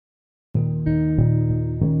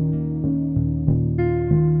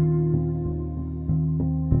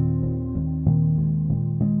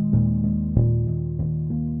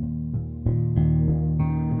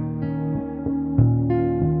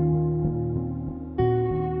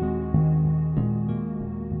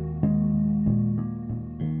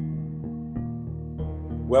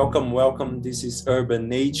Welcome, welcome. This is Urban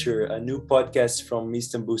Nature, a new podcast from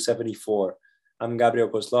Istanbul 74. I'm Gabriel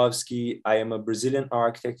Kozlovsky. I am a Brazilian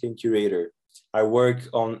architect and curator. I work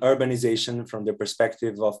on urbanization from the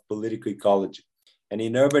perspective of political ecology. And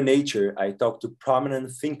in Urban Nature, I talk to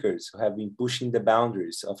prominent thinkers who have been pushing the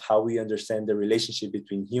boundaries of how we understand the relationship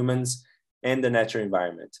between humans and the natural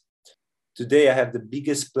environment. Today, I have the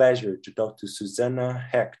biggest pleasure to talk to Susanna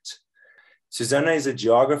Hecht. Susanna is a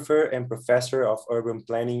geographer and professor of urban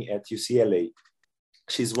planning at UCLA.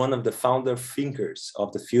 She's one of the founder thinkers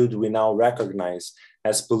of the field we now recognize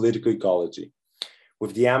as political ecology.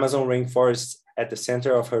 With the Amazon rainforest at the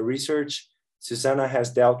center of her research, Susanna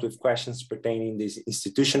has dealt with questions pertaining to the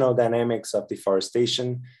institutional dynamics of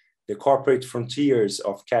deforestation, the corporate frontiers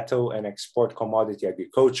of cattle and export commodity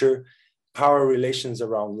agriculture, power relations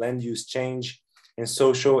around land use change, and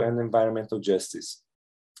social and environmental justice.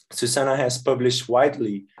 Susanna has published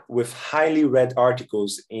widely with highly read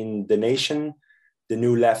articles in The Nation, The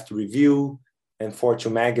New Left Review, and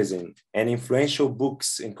Fortune magazine, and influential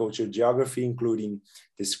books in cultural geography, including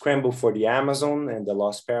The Scramble for the Amazon and The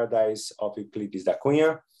Lost Paradise of Euclides da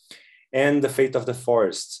Cunha, and The Fate of the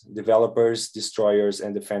Forest, Developers, Destroyers,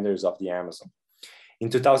 and Defenders of the Amazon. In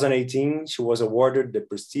 2018, she was awarded the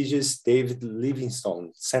prestigious David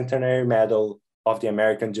Livingstone Centenary Medal of the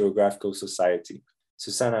American Geographical Society.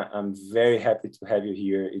 Susanna, I'm very happy to have you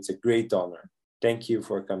here. It's a great honor. Thank you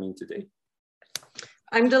for coming today.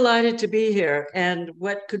 I'm delighted to be here. And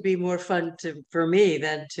what could be more fun for me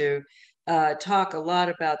than to talk a lot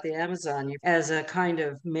about the Amazon as a kind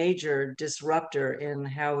of major disruptor in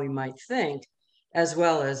how we might think, as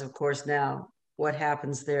well as, of course, now what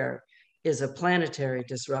happens there is a planetary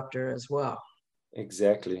disruptor as well.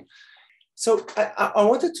 Exactly. So I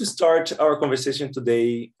wanted to start our conversation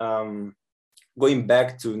today going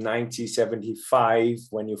back to 1975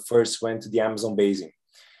 when you first went to the Amazon basin.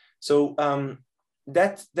 So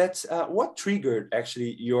that's what triggered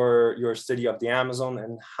actually your study of the Amazon,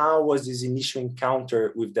 and how was this initial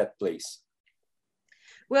encounter with that place?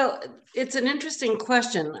 Well, it's an interesting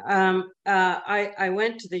question. I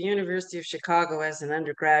went to the University of Chicago as an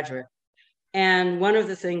undergraduate. And one of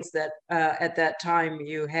the things that at that time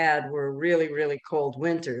you had were really, really cold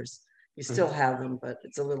winters. You still have them, but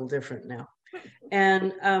it's a little different now.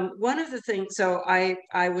 And one of the things, so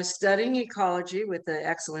I was studying ecology with the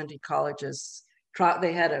excellent ecologists.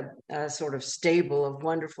 They had a sort of stable of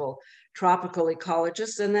wonderful tropical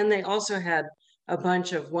ecologists. And then they also had a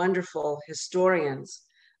bunch of wonderful historians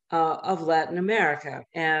of Latin America.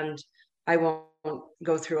 And I won't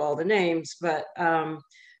go through all the names, but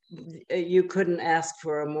you couldn't ask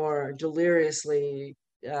for a more deliriously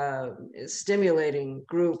stimulating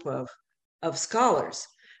group of scholars.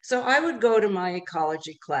 So I would go to my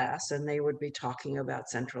ecology class and they would be talking about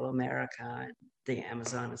Central America and the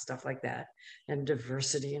Amazon and stuff like that, and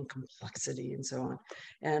diversity and complexity and so on,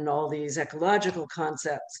 and all these ecological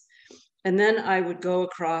concepts. And then I would go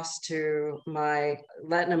across to my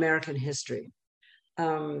Latin American history.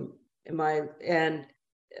 And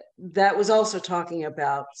that was also talking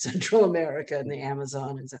about Central America and the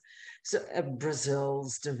Amazon and so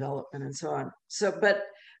Brazil's development and so on. So, but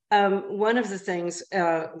one of the things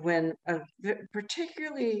when a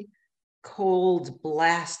particularly cold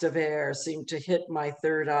blast of air seemed to hit my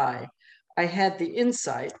third eye, I had the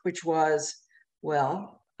insight, which was,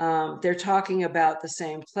 well, they're talking about the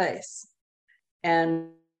same place and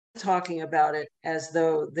talking about it as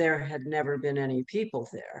though there had never been any people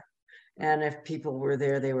there. And if people were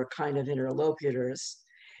there, they were kind of interlocutors.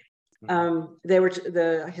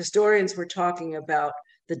 The historians were talking about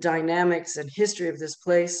the dynamics and history of this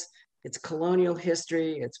place, its colonial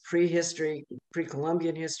history, its prehistory,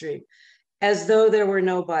 pre-Columbian history, as though there were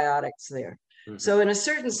no biotics there. Mm-hmm. So in a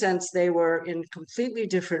certain sense, they were in completely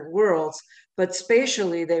different worlds, but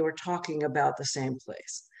spatially, they were talking about the same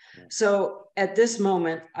place. Mm-hmm. So at this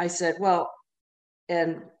moment, I said, well,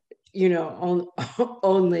 and you know,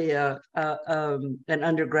 only an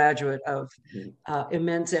undergraduate of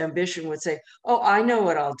immense ambition would say, oh, I know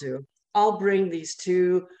what I'll do. I'll bring these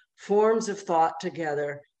two forms of thought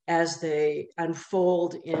together as they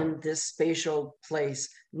unfold in this spatial place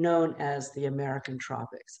known as the American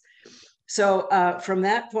tropics. So from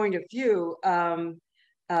that point of view,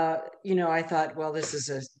 you know, I thought, well, this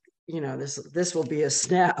is this will be a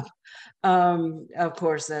snap. Of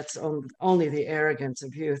course, that's only the arrogance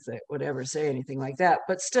of youth that would ever say anything like that.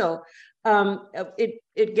 But still,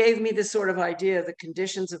 it gave me this sort of idea of the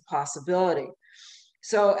conditions of possibility.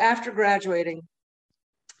 So after graduating,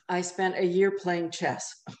 I spent a year playing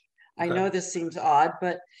chess. Okay. I know this seems odd,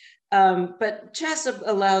 but chess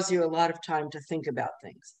allows you a lot of time to think about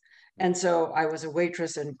things. And so I was a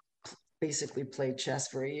waitress and basically played chess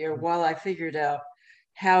for a year while I figured out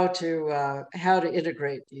how to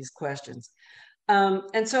integrate these questions.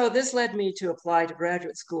 And so this led me to apply to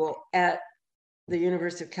graduate school at the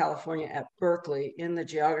University of California at Berkeley in the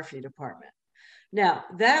geography department. Now,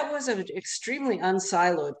 that was an extremely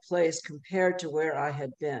unsiloed place compared to where I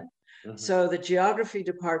had been. Mm-hmm. So the geography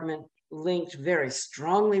department linked very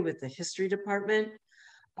strongly with the history department.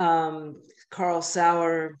 Carl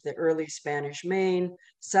Sauer, the early Spanish Main,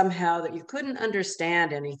 somehow that you couldn't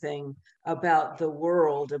understand anything about the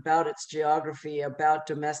world, about its geography, about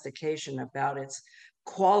domestication, about its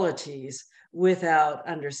qualities without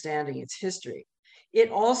understanding its history. It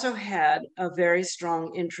also had a very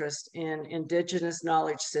strong interest in indigenous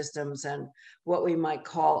knowledge systems and what we might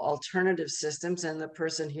call alternative systems. And the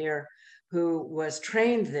person here who was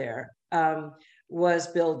trained there was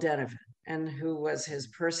Bill Denevan, and who was his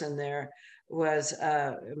person there was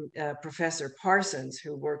Professor Parsons,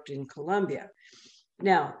 who worked in Columbia.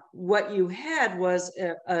 Now, what you had was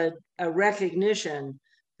a recognition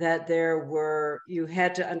that you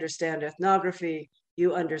had to understand ethnography,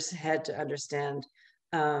 you had to understand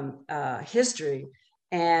history,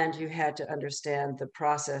 and you had to understand the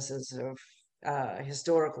processes of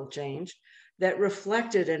historical change that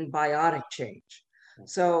reflected in biotic change.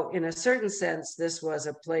 So in a certain sense, this was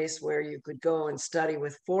a place where you could go and study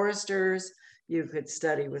with foresters, you could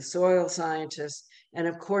study with soil scientists, and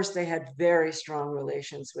of course they had very strong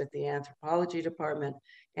relations with the anthropology department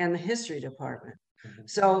and the history department. Mm-hmm.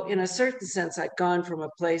 So in a certain sense, I'd gone from a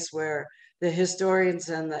place where the historians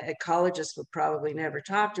and the ecologists would probably never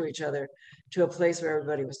talk to each other to a place where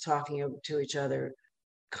everybody was talking to each other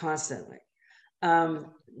constantly.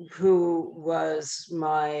 Who was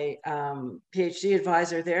my PhD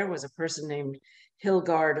advisor there was a person named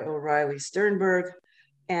Hilgard O'Reilly Sternberg,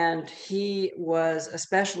 and he was a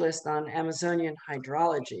specialist on Amazonian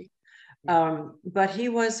hydrology. But he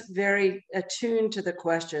was very attuned to the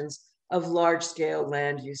questions of large-scale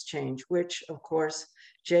land use change, which, of course,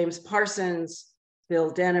 James Parsons, Bill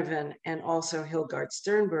Denevan, and also Hilgard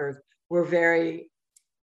Sternberg were very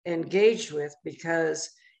engaged with, because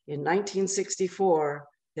in 1964,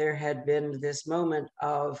 there had been this moment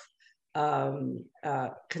of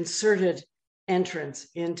concerted entrance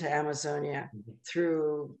into Amazonia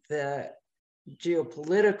through the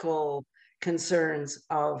geopolitical concerns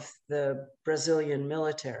of the Brazilian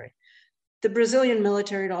military. The Brazilian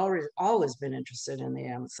military had always been interested in the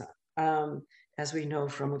Amazon, as we know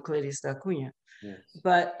from Euclides da Cunha. Yes.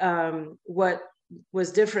 But what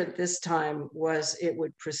was different this time was it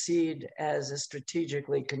would proceed as a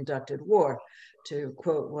strategically conducted war, to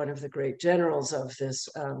quote one of the great generals of this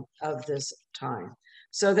time.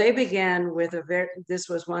 So they began with this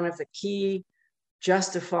was one of the key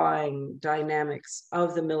justifying dynamics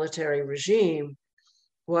of the military regime,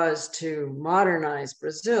 was to modernize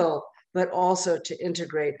Brazil, but also to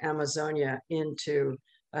integrate Amazonia into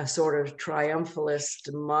a sort of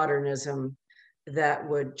triumphalist modernism that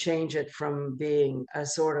would change it from being a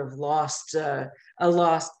sort of lost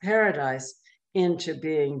paradise into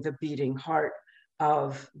being the beating heart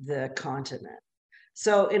of the continent.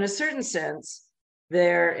 So in a certain sense,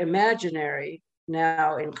 their imaginary,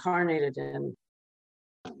 now incarnated in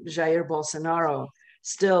Jair Bolsonaro,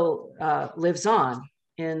 still lives on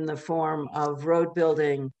in the form of road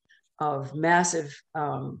building, of massive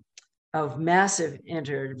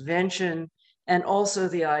intervention, and also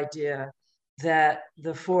the idea that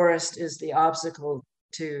the forest is the obstacle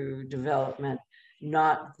to development,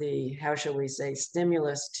 not the, how shall we say,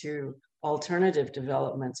 stimulus to alternative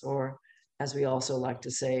developments, or as we also like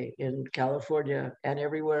to say in California and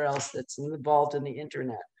everywhere else that's involved in the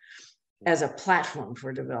internet, as a platform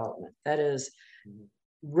for development. That is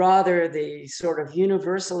rather the sort of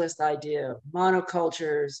universalist idea of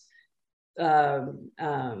monocultures,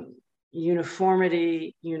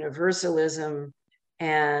 uniformity, universalism,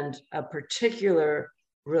 and a particular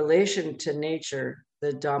relation to nature,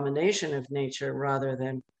 the domination of nature rather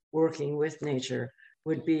than working with nature,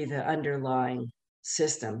 would be the underlying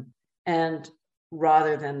system. And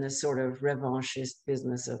rather than this sort of revanchist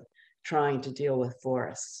business of trying to deal with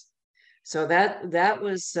forests. So that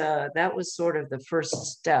was sort of the first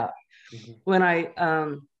step. Mm-hmm.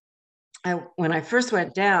 When I first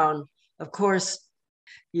went down, of course,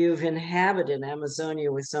 you've inhabited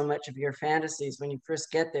Amazonia with so much of your fantasies. When you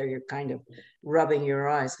first get there, you're kind of rubbing your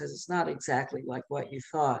eyes because it's not exactly like what you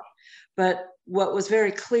thought. But what was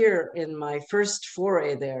very clear in my first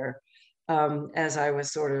foray there, as I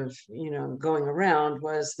was sort of, going around,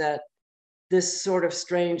 was that this sort of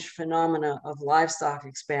strange phenomena of livestock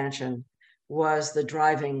expansion was the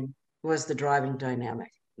driving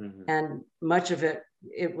dynamic. And much of it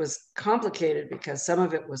was complicated because some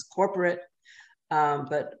of it was corporate,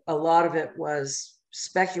 but a lot of it was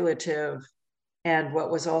speculative. And what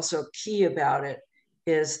was also key about it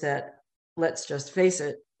is that, let's just face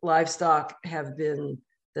it, livestock have been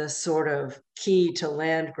the sort of key to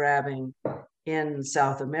land grabbing in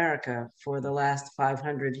South America for the last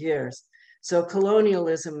 500 years. So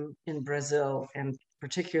colonialism in Brazil, and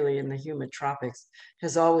particularly in the humid tropics,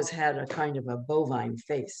 has always had a kind of a bovine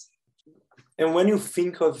face. And when you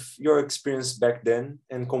think of your experience back then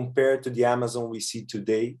and compare to the Amazon we see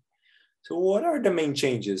today, so what are the main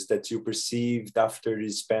changes that you perceived after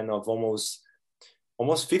this span of almost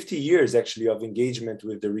 50 years actually of engagement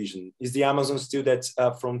with the region? Is the Amazon still that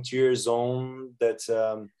frontier zone that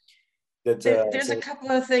there's a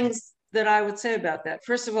couple of things that I would say about that.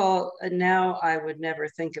 First of all, now I would never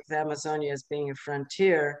think of Amazonia as being a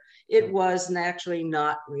frontier. It was actually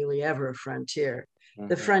not really ever a frontier.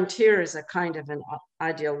 The frontier is a kind of an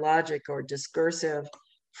ideologic or discursive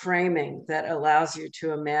framing that allows you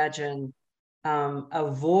to imagine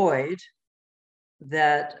a void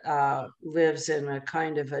that lives in a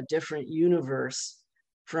kind of a different universe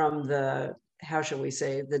from the, how shall we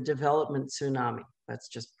say, the development tsunami. Let's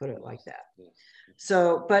just put it like that.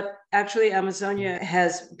 So, but actually Amazonia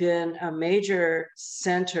has been a major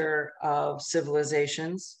center of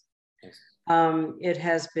civilizations. It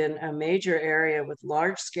has been a major area with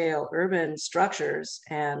large-scale urban structures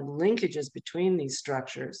and linkages between these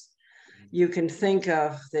structures. You can think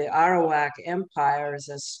of the Arawak empires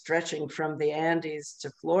as stretching from the Andes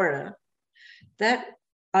to Florida. That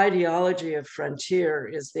ideology of frontier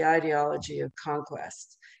is the ideology of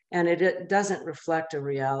conquest, and it doesn't reflect a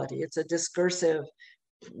reality. It's a discursive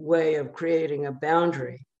way of creating a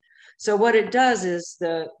boundary. So what it does is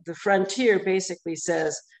the frontier basically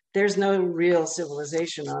says, there's no real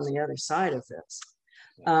civilization on the other side of this.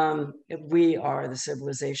 We are the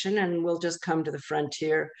civilization, and we'll just come to the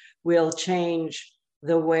frontier. We'll change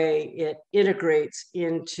the way it integrates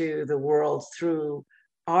into the world through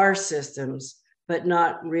our systems, but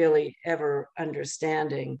not really ever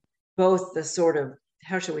understanding both the sort of,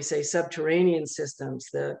 how shall we say, subterranean systems,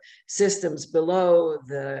 the systems below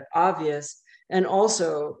the obvious, and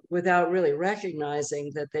also without really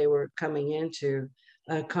recognizing that they were coming into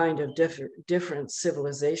a kind of different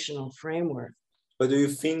civilizational framework. But do you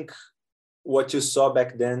think what you saw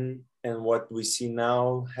back then and what we see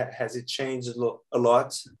now, has it changed a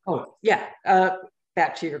lot? Oh, yeah.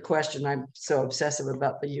 Back to your question, I'm so obsessive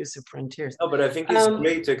about the use of frontiers. No, but I think it's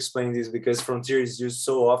great to explain this because frontier is used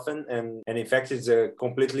so often, and in fact, it's a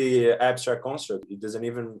completely abstract construct. It doesn't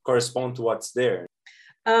even correspond to what's there.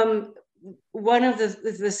 One of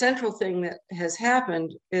the central thing that has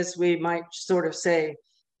happened is, we might sort of say,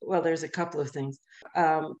 well, there's a couple of things.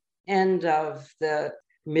 End of the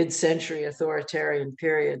mid-century authoritarian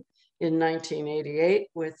period in 1988,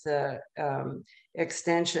 with the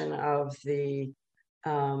extension of the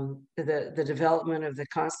development of the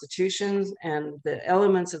constitutions, and the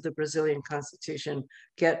elements of the Brazilian constitution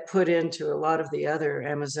get put into a lot of the other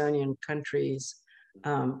Amazonian countries'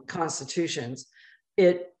 constitutions.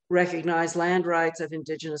 It recognized land rights of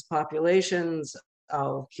indigenous populations,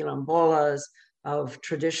 of quilombolas, of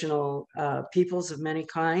traditional peoples of many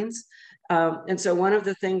kinds. And so one of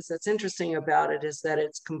the things that's interesting about it is that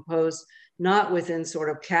it's composed not within sort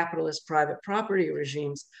of capitalist private property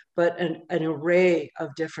regimes, but an array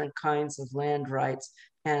of different kinds of land rights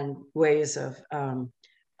and ways of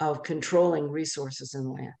controlling resources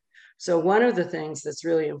in land. So one of the things that's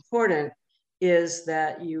really important is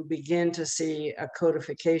that you begin to see a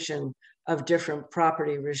codification of different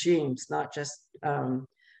property regimes, not just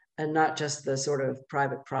the sort of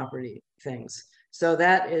private property things. So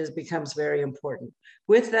that becomes very important.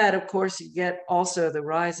 With that, of course, you get also the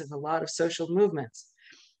rise of a lot of social movements.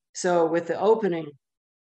 So with the opening,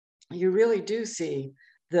 you really do see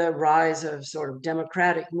the rise of sort of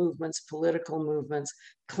democratic movements, political movements,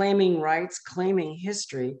 claiming rights, claiming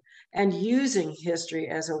history, and using history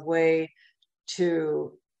as a way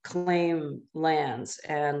to claim lands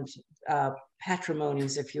and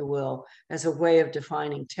patrimonies, if you will, as a way of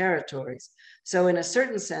defining territories. So in a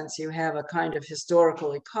certain sense, you have a kind of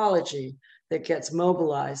historical ecology that gets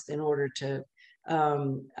mobilized in order to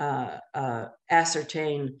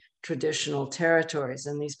ascertain traditional territories.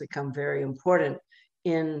 And these become very important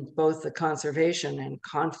in both the conservation and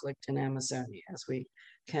conflict in Amazonia, as we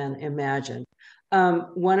can imagine.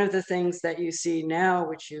 One of the things that you see now,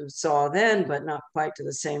 which you saw then, but not quite to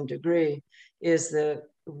the same degree, is the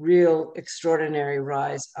real extraordinary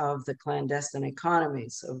rise of the clandestine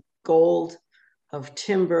economies of gold, of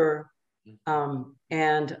timber,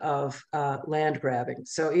 and of land grabbing.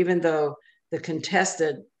 So even though the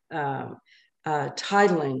contested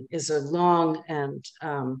titling is a long and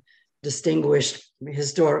distinguished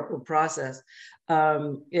historical process,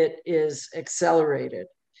 it is accelerated.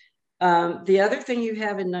 The other thing you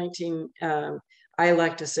have in I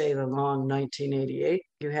like to say the long 1988,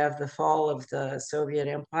 you have the fall of the Soviet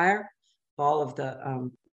Empire, fall of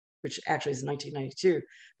the, which actually is 1992,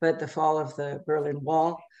 but the fall of the Berlin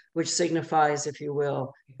Wall, which signifies, if you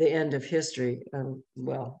will, the end of history.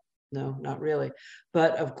 Well, no, not really,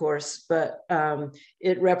 but of course, but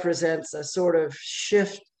it represents a sort of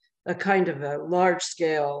shift, a kind of a large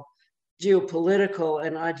scale geopolitical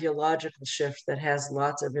and ideological shift that has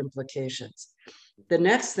lots of implications. The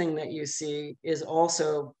next thing that you see is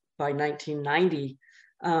also by 1990,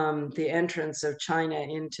 the entrance of China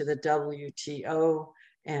into the WTO.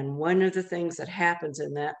 And one of the things that happens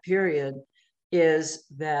in that period is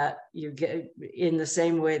that you get, in the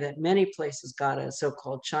same way that many places got a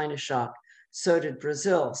so-called China shock, so did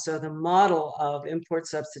Brazil. So the model of import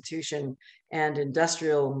substitution and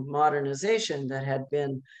industrial modernization that had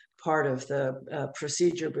been part of the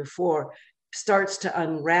procedure before starts to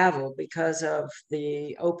unravel because of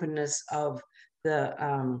the openness of the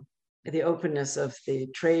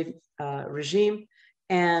trade regime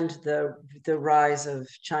and the rise of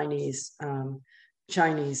Chinese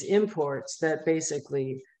imports that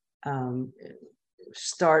basically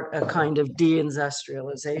start a kind of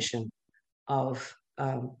deindustrialization of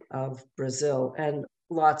Brazil and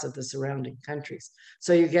lots of the surrounding countries.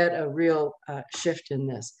 So you get a real shift in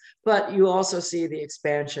this, but you also see the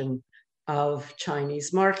expansion of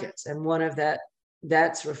Chinese markets. And one of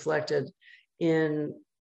that's reflected in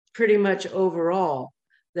pretty much overall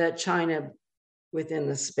that China, within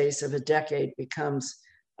the space of a decade, becomes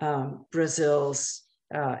Brazil's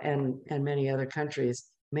and many other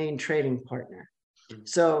countries' main trading partner.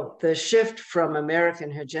 So the shift from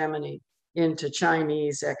American hegemony into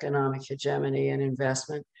Chinese economic hegemony and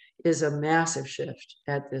investment is a massive shift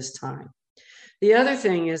at this time. The other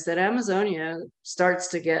thing is that Amazonia starts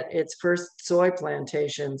to get its first soy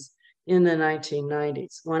plantations in the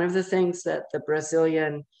 1990s. One of the things that the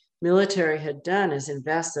Brazilian military had done is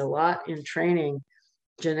invest a lot in training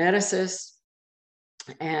geneticists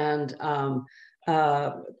and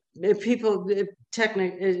people,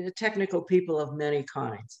 technical people of many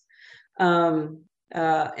kinds.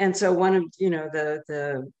 And so one of,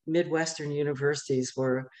 the Midwestern universities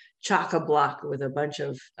were chock-a-block with a bunch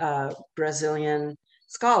of Brazilian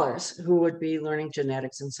scholars who would be learning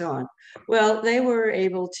genetics and so on. Well, they were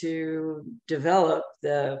able to develop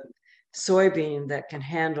the soybean that can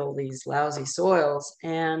handle these lousy soils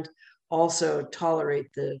and also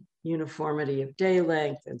tolerate the uniformity of day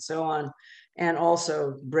length and so on, and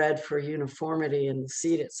also bred for uniformity in the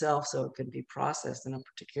seed itself so it can be processed in a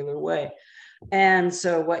particular way. And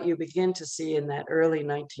so what you begin to see in that early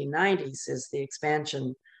 1990s is the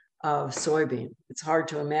expansion of soybean. It's hard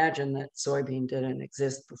to imagine that soybean didn't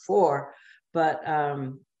exist before, but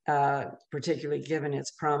particularly given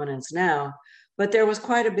its prominence now. But there was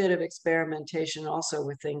quite a bit of experimentation also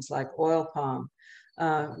with things like oil palm,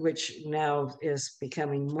 which now is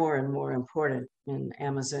becoming more and more important in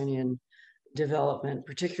Amazonian development,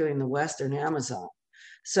 particularly in the Western Amazon.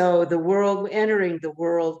 So the world, entering the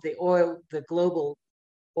world, the global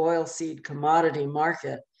oilseed commodity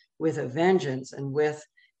market with a vengeance, and with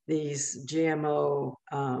these GMO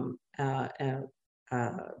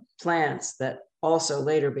plants that also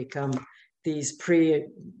later become these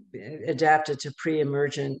adapted to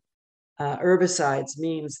pre-emergent herbicides,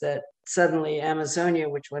 means that suddenly Amazonia,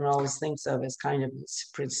 which one always thinks of as kind of this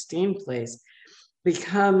pristine place,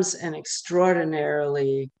 becomes an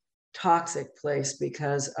extraordinarily toxic place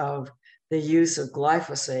because of the use of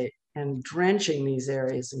glyphosate and drenching these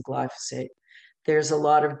areas in glyphosate. There's a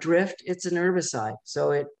lot of drift. It's an herbicide,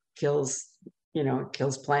 so it kills, it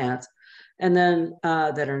kills plants, and then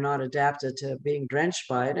that are not adapted to being drenched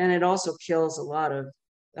by it. And it also kills a lot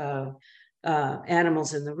of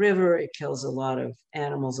animals in the river. It kills a lot of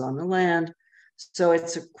animals on the land. So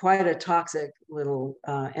it's quite a toxic little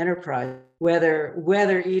enterprise.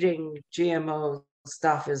 Whether eating GMO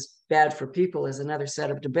stuff is bad for people is another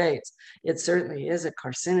set of debates. It certainly is a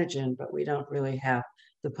carcinogen, but we don't really have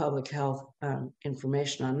the public health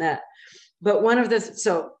information on that. But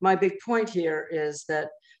so my big point here is that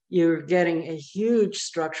you're getting a huge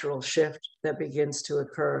structural shift that begins to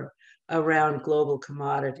occur around global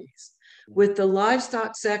commodities. With the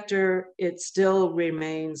livestock sector, it still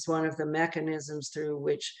remains one of the mechanisms through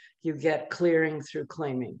which you get clearing through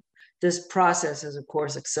claiming. This process is, of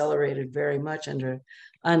course, accelerated very much under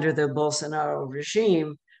the Bolsonaro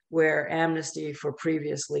regime, where amnesty for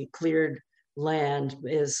previously cleared land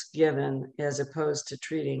is given, as opposed to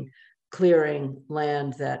treating clearing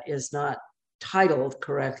land that is not titled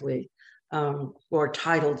correctly, or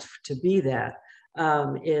titled to be that,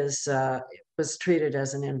 was treated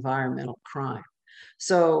as an environmental crime.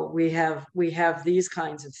 So we have these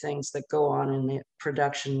kinds of things that go on in the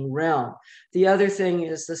production realm. The other thing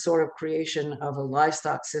is the sort of creation of a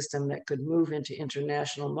livestock system that could move into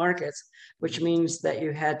international markets, which means that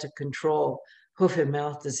you had to control hoof and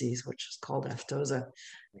mouth disease, which is called aftosa.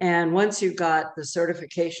 And once you got the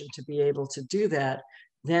certification to be able to do that,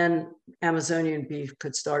 then Amazonian beef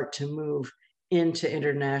could start to move into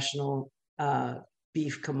international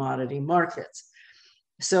beef commodity markets.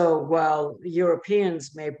 So while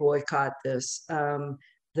Europeans may boycott this,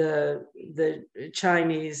 the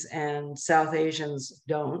Chinese and South Asians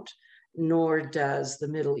don't, nor does the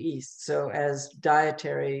Middle East. So as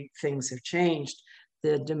dietary things have changed,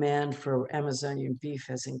 the demand for Amazonian beef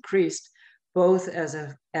has increased, both as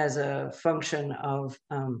a function of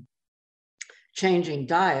changing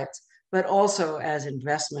diets, but also as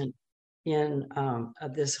investment in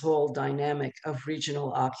this whole dynamic of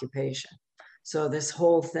regional occupation. So this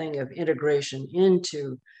whole thing of integration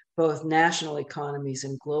into both national economies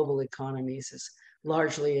and global economies is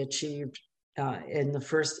largely achieved in the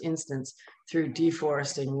first instance through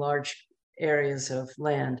deforesting large areas of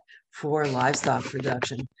land for livestock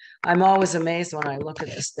production. I'm always amazed when I look at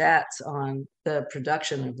the stats on the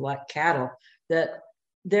production of cattle that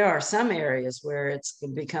there are some areas where it's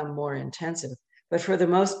become more intensive, but for the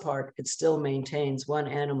most part, it still maintains 1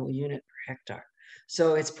 animal unit per hectare.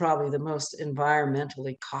 So it's probably the most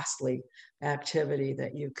environmentally costly activity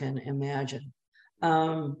that you can imagine.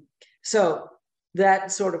 So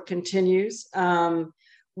that sort of continues.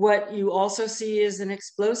 What you also see is an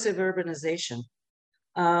explosive urbanization.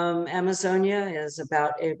 Amazonia is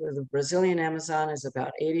the Brazilian Amazon is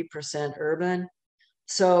about 80% urban.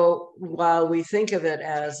 So while we think of it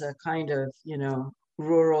as a kind of,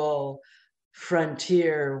 rural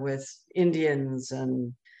frontier with Indians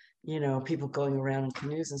and people going around in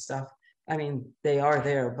canoes and stuff, I mean, they are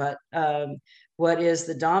there, but what is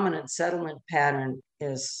the dominant settlement pattern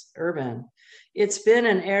is urban. It's been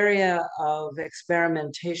an area of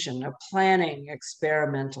experimentation, of planning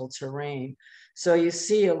experimental terrain. So you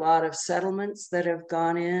see a lot of settlements that have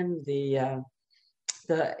gone in, the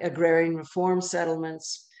agrarian reform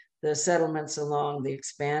settlements, the settlements along the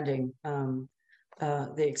expanding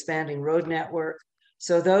road network.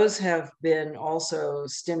 So those have been also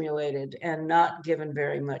stimulated and not given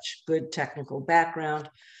very much good technical background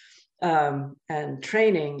and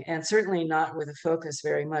training, and certainly not with a focus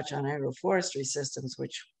very much on agroforestry systems,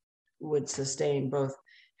 which would sustain both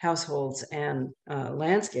households and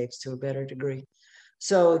landscapes to a better degree.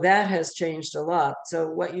 So that has changed a lot. So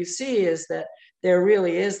what you see is that there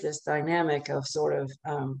really is this dynamic of sort of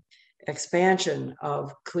expansion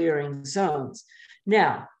of clearing zones.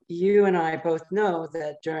 Now, you and I both know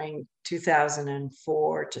that during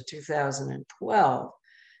 2004 to 2012,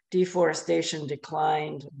 deforestation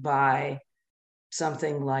declined by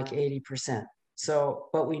something like 80%. So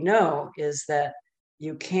what we know is that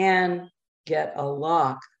you can get a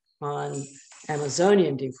lock on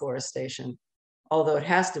Amazonian deforestation, although it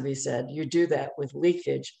has to be said, you do that with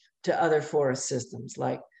leakage to other forest systems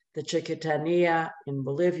like the Chiquitania in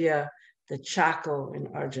Bolivia, the Chaco in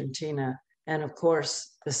Argentina, and of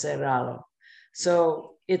course, the Cerrado.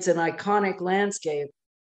 So it's an iconic landscape,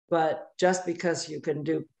 but just because you can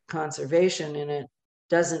do conservation in it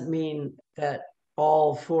doesn't mean that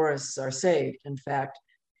all forests are saved. In fact,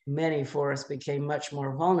 many forests became much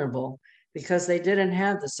more vulnerable because they didn't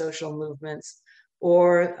have the social movements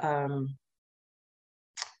or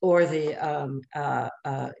the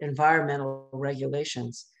environmental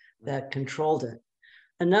regulations that controlled it.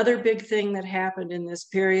 Another big thing that happened in this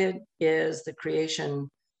period is the creation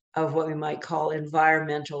of what we might call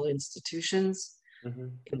environmental institutions,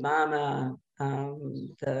 IBAMA,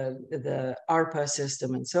 the ARPA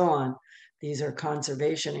system, and so on. These are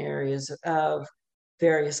conservation areas of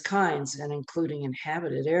various kinds, and including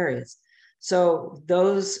inhabited areas. So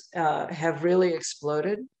those have really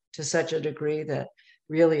exploded to such a degree that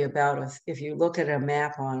really if you look at a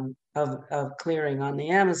map of clearing on the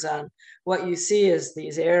Amazon, what you see is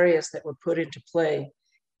these areas that were put into play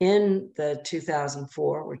in the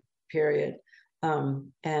 2004 period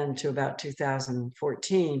and to about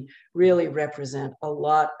 2014 really represent a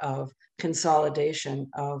lot of consolidation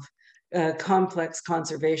of complex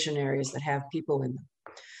conservation areas that have people in them.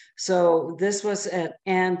 So this was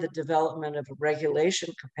and the development of a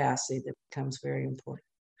regulation capacity that becomes very important.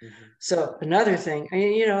 So another thing,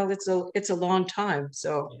 it's a long time.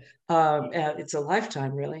 So it's a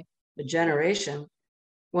lifetime, really, a generation.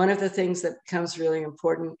 One of the things that becomes really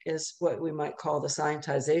important is what we might call the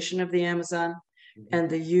scientization of the Amazon and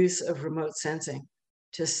the use of remote sensing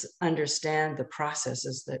to understand the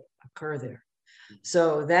processes that occur there.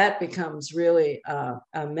 So that becomes really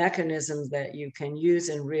a mechanism that you can use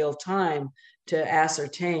in real time to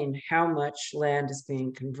ascertain how much land is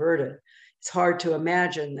being converted. It's hard to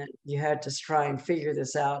imagine that you had to try and figure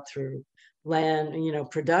this out through land,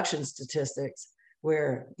 production statistics,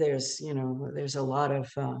 where there's a lot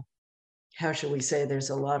of, how should we say, there's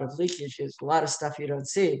a lot of leakages, a lot of stuff you don't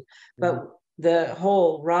see. But the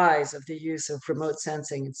whole rise of the use of remote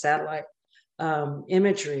sensing and satellite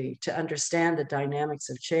imagery to understand the dynamics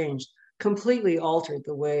of change completely altered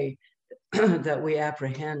the way that we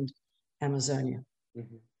apprehend Amazonia.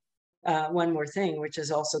 One more thing, which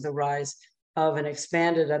is also the rise of an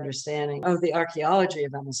expanded understanding of the archaeology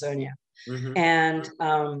of Amazonia and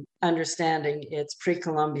understanding its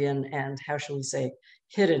pre-Columbian and, how shall we say,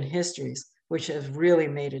 hidden histories, which have really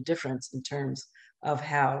made a difference in terms of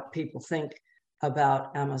how people think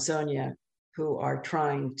about Amazonia, who are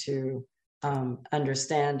trying to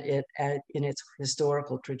understand it in its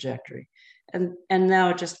historical trajectory. And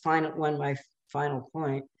now just my final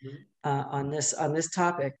point on this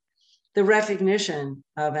topic, the recognition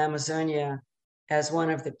of Amazonia as one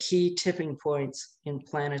of the key tipping points in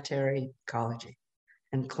planetary ecology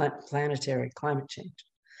and planetary climate change.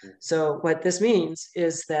 So what this means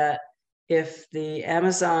is that if the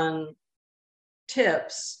Amazon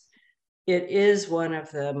tips, it is one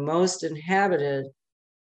of the most inhabited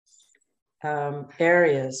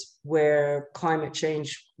areas where climate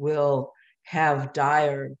change will have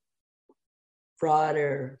dire,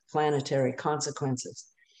 broader planetary consequences.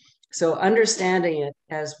 So understanding it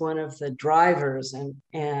as one of the drivers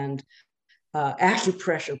and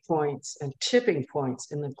acupressure points and tipping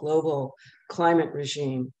points in the global climate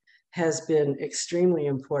regime has been extremely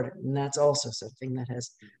important. And that's also something that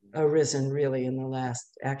has arisen really in the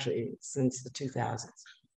last, actually, since the 2000s.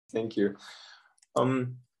 Thank you.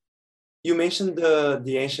 You mentioned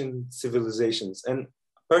the ancient civilizations, and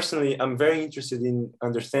personally, I'm very interested in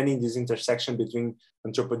understanding this intersection between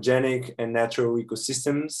anthropogenic and natural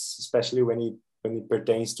ecosystems, especially when it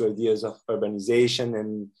pertains to ideas of urbanization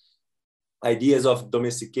and ideas of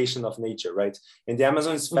domestication of nature, right? And the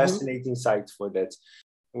Amazon is a fascinating site for that.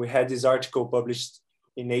 We had this article published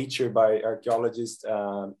in Nature by archaeologist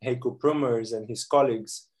Heiko Prummers and his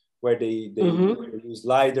colleagues, where they use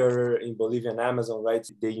LiDAR in Bolivian Amazon, right?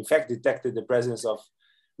 They in fact detected the presence of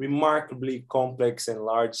remarkably complex and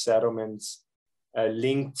large settlements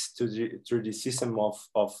linked through the system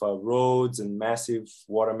of roads and massive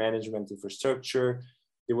water management infrastructure.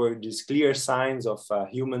 There were these clear signs of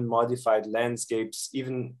human modified landscapes,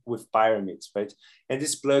 even with pyramids, right? And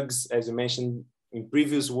this plugs, as you mentioned, in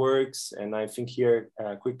previous works, and I think here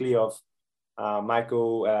quickly of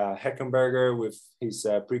Michael Heckenberger with his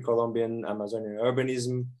pre-Columbian Amazonian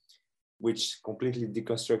urbanism, which completely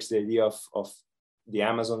deconstructs the idea of the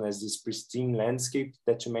Amazon as this pristine landscape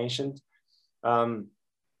that you mentioned.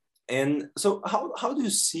 And so how do you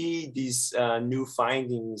see these new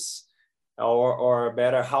findings, or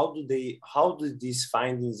better, how do these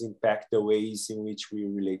findings impact the ways in which we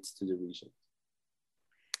relate to the region?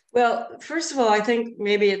 Well, first of all, I think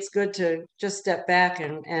maybe it's good to just step back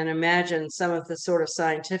and imagine some of the sort of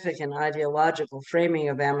scientific and ideological framing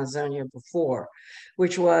of Amazonia before,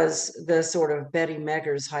 which was the sort of Betty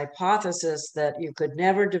Meggers hypothesis that you could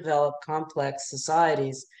never develop complex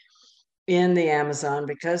societies in the Amazon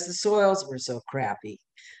because the soils were so crappy.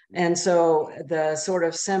 And so the sort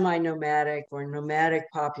of semi-nomadic or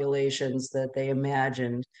nomadic populations that they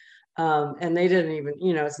imagined, and they didn't even,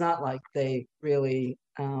 it's not like they really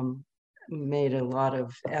made a lot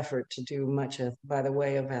of effort to do much by the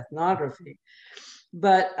way of ethnography.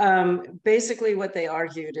 But basically what they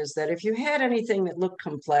argued is that if you had anything that looked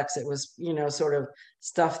complex, it was, sort of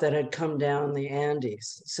stuff that had come down the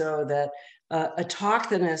Andes. So that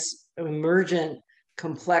autochthonous, emergent,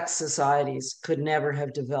 complex societies could never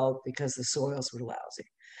have developed because the soils were lousy.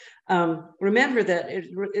 Remember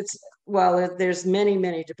that there's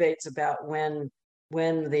many debates about when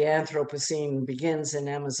the Anthropocene begins in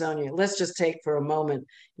Amazonia. Let's just take for a moment,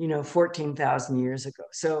 14,000 years ago.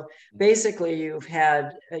 So basically you've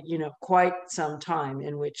had, quite some time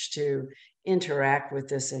in which to interact with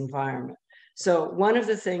this environment. So one of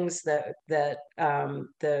the things that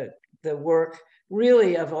the work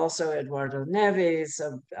really of also Eduardo Neves,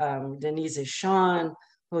 of Denise Sean,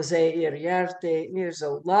 Jose Iriarte, there's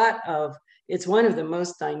a lot of it's one of the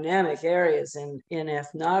most dynamic areas in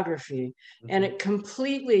ethnography, and it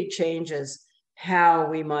completely changes how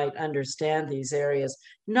we might understand these areas,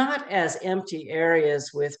 not as empty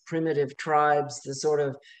areas with primitive tribes, the sort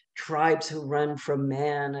of tribes who run from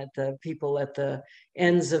man, at the people at the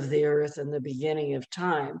ends of the earth and the beginning of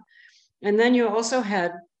time. And then you also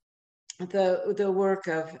had the work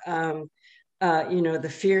of the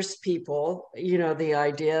fierce people, the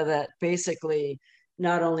idea that basically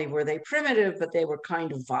not only were they primitive, but they were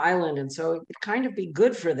kind of violent. And so it would kind of be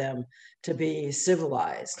good for them to be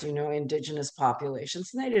civilized, indigenous populations.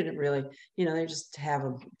 And they didn't really, they just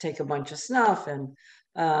take a bunch of snuff and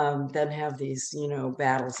then have these,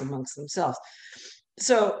 battles amongst themselves.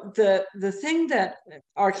 So the thing that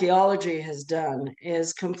archaeology has done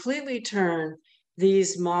is completely turn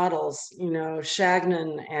these models,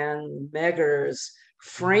 Chagnon and Megger's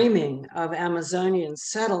framing of Amazonian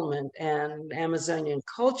settlement and Amazonian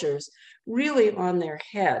cultures really on their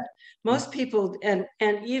head. Most people, and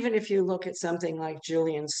even if you look at something like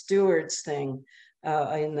Julian Stewart's thing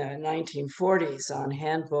in the 1940s on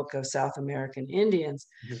Handbook of South American Indians,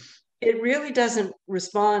 it really doesn't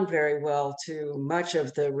respond very well to much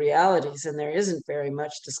of the realities, and there isn't very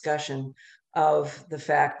much discussion of the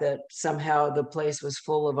fact that somehow the place was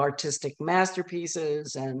full of artistic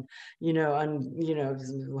masterpieces and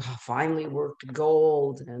finely worked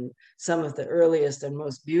gold and some of the earliest and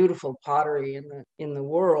most beautiful pottery in the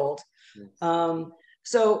world. Yes.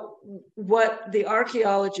 So what the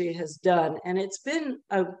archaeology has done, and it's been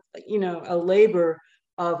a labor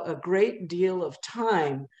of a great deal of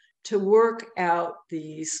time to work out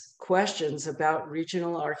these questions about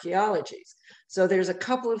regional archaeologies. So there's a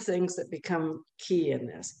couple of things that become key in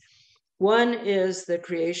this. One is the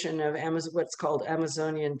creation of what's called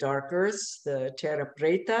Amazonian dark earths, the Terra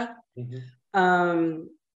Preta.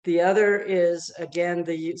 The other is, again,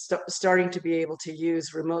 starting to be able to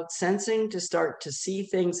use remote sensing to start to see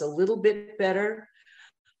things a little bit better.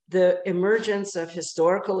 The emergence of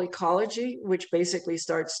historical ecology, which basically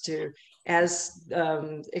starts to, as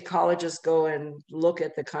ecologists go and look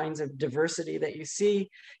at the kinds of diversity that you see,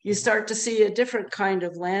 you start to see a different kind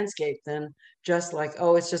of landscape than just like,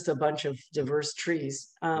 oh, it's just a bunch of diverse trees,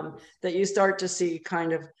 that you start to see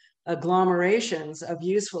kind of agglomerations of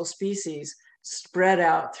useful species spread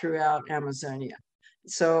out throughout Amazonia.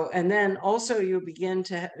 So, and then also you begin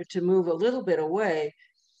to move a little bit away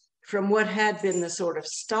from what had been the sort of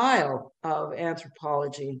style of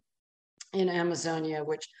anthropology in Amazonia,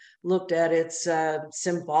 which looked at its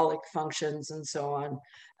symbolic functions and so on,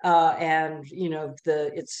 and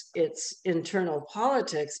its internal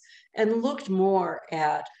politics, and looked more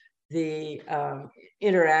at the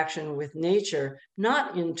interaction with nature,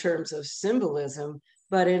 not in terms of symbolism,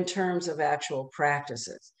 but in terms of actual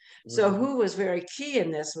practices. So who was very key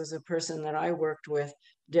in this was a person that I worked with,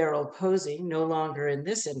 Daryl Posey, no longer in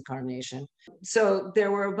this incarnation. So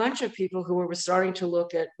there were a bunch of people who were starting to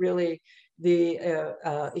look at really the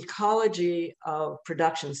ecology of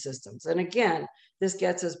production systems. And again, this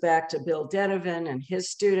gets us back to Bill Denovan and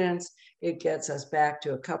his students. It gets us back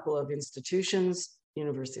to a couple of institutions,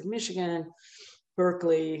 University of Michigan,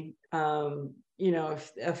 Berkeley,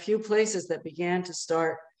 a few places that began to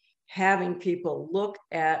start having people look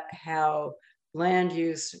at how land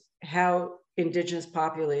use, how indigenous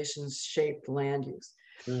populations shaped land use.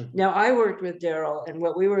 Now, I worked with Daryl, and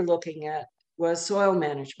what we were looking at was soil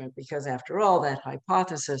management, because after all, that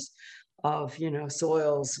hypothesis of,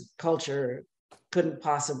 soils culture couldn't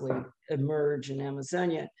possibly emerge in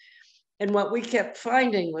Amazonia. And what we kept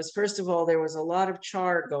finding was, first of all, there was a lot of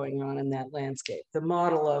char going on in that landscape. The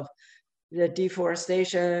model of the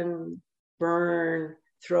deforestation, burn,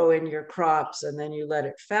 throw in your crops, and then you let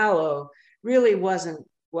it fallow, really wasn't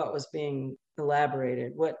what was being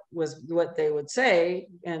elaborated. What they would say,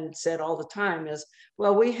 and said all the time, is,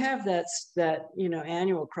 well, we have that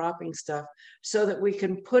annual cropping stuff so that we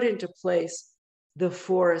can put into place the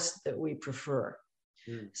forest that we prefer.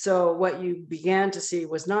 So what you began to see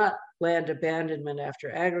was not land abandonment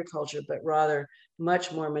after agriculture, but rather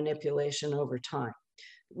much more manipulation over time.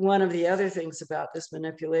 One of the other things about this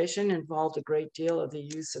manipulation involved a great deal of the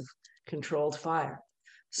use of controlled fire.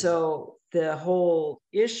 So the whole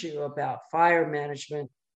issue about fire management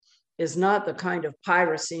is not the kind of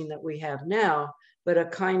pyrocene that we have now, but a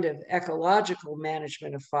kind of ecological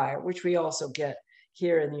management of fire, which we also get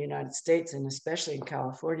here in the United States, and especially in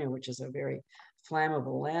California, which is a very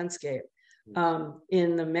flammable landscape,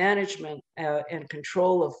 in the management and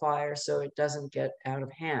control of fire so it doesn't get out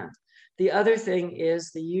of hand. The other thing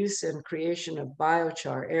is the use and creation of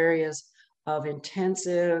biochar, areas of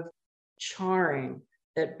intensive charring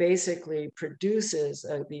that basically produces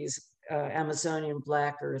these Amazonian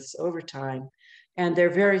black earths over time, and they're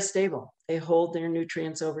very stable. They hold their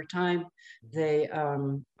nutrients over time. They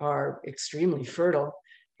are extremely fertile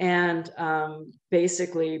and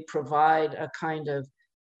basically provide a kind of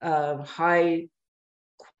high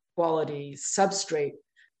quality substrate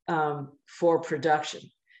for production.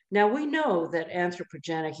 Now, we know that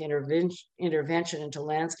anthropogenic intervention into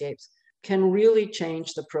landscapes can really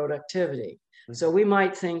change the productivity. So we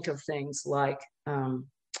might think of things like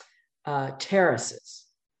terraces,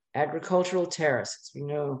 agricultural terraces. We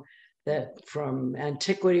know that from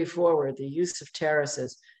antiquity forward, the use of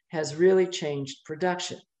terraces has really changed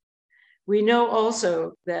production. We know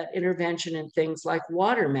also that intervention in things like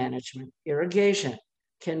water management, irrigation,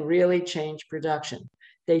 can really change production.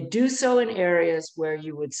 They do so in areas where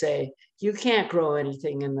you would say, you can't grow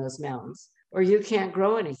anything in those mountains, or you can't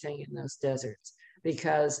grow anything in those deserts,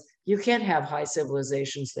 because you can't have high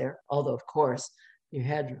civilizations there, although of course you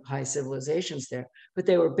had high civilizations there, but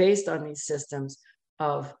they were based on these systems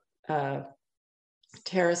of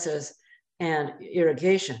terraces and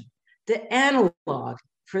irrigation. The analog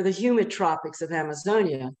for the humid tropics of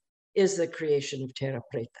Amazonia is the creation of terra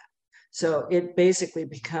preta. So it basically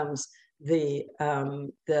becomes the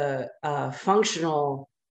functional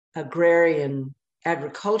agrarian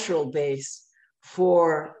agricultural base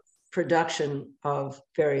for production of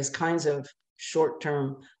various kinds of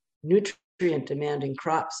short-term nutrient demanding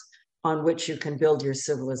crops on which you can build your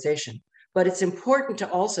civilization. But it's important to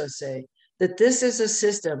also say that this is a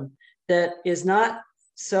system that is not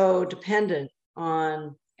so dependent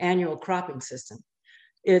on annual cropping system.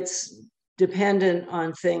 It's dependent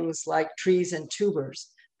on things like trees and tubers.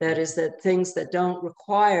 That is, that things that don't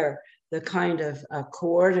require the kind of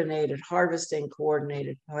coordinated harvesting,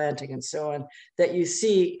 coordinated planting, and so on, that you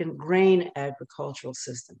see in grain agricultural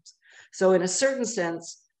systems. So in a certain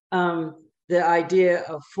sense, the idea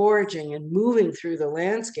of foraging and moving through the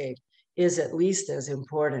landscape is at least as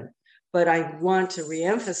important. But I want to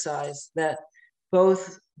reemphasize that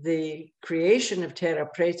both the creation of terra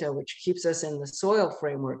preta, which keeps us in the soil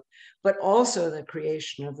framework, but also the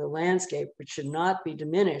creation of the landscape, which should not be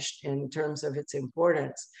diminished in terms of its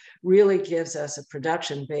importance, really gives us a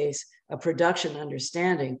production base, a production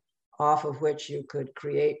understanding off of which you could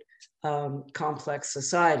create complex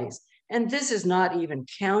societies. And this is not even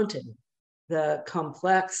counting the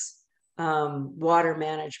complex water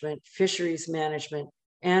management, fisheries management,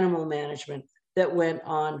 animal management that went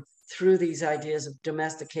on through these ideas of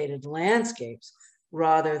domesticated landscapes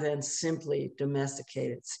rather than simply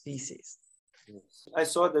domesticated species. I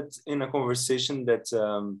saw that in a conversation that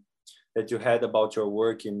that you had about your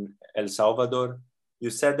work in El Salvador. You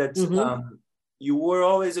said that you were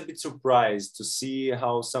always a bit surprised to see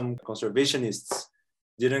how some conservationists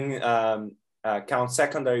didn't count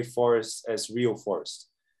secondary forests as real forests,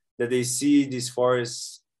 that they see these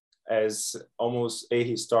forests as almost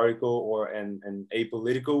ahistorical or and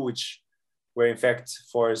apolitical, which where in fact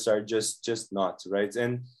forests are just not, right?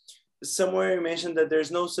 And somewhere you mentioned that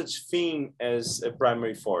there's no such thing as a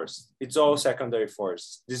primary forest. It's all secondary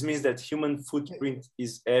forests. This means that human footprint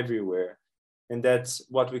is everywhere, and that's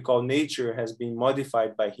what we call nature has been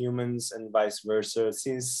modified by humans and vice versa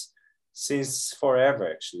since forever,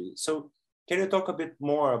 actually. So can you talk a bit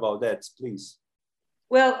more about that, please?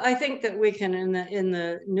 Well, I think that we can, in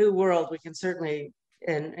the New World, we can certainly,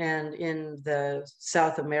 and in the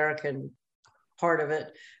South American part of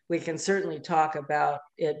it, we can certainly talk about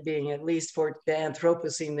it being at least for the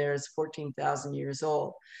Anthropocene there is 14,000 years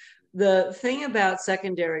old. The thing about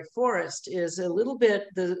secondary forest is a little bit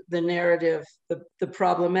the narrative, the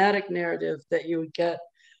problematic narrative that you would get.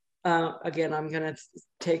 Again, I'm going to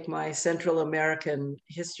take my Central American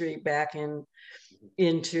history back into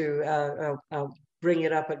bring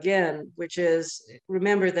it up again, which is,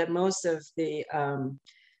 remember that most of the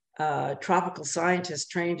tropical scientists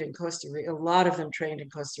trained in Costa Rica, a lot of them trained in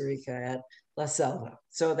Costa Rica at La Selva.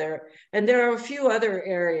 So there are a few other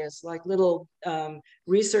areas like little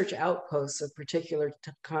research outposts of particular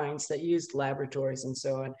kinds that used laboratories and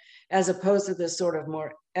so on, as opposed to this sort of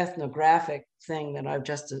more ethnographic thing that I've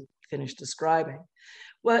just finished describing.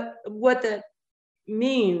 What that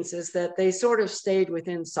means is that they sort of stayed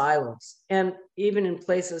within silos. And even in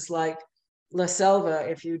places like La Selva,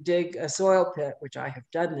 if you dig a soil pit, which I have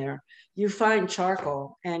done there, you find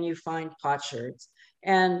charcoal and you find potsherds.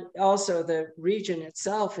 And also the region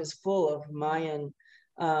itself is full of Mayan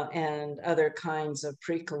and other kinds of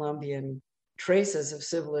pre-Columbian traces of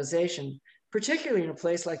civilization, particularly in a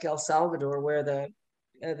place like El Salvador, where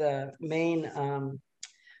the main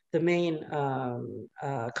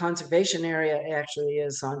conservation area actually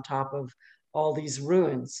is on top of all these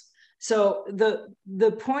ruins. So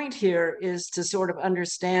the point here is to sort of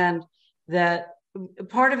understand that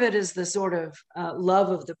part of it is the sort of love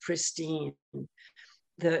of the pristine.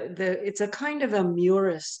 It's a kind of a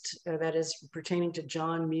Muirist, that is pertaining to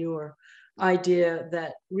John Muir, idea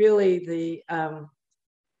that really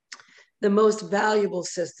the most valuable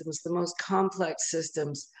systems, the most complex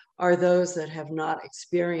systems, are those that have not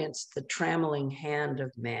experienced the trammeling hand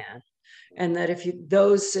of man. And that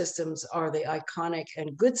those systems are the iconic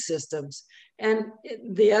and good systems, and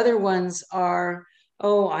the other ones are,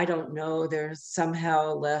 oh, I don't know, they're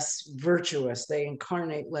somehow less virtuous, they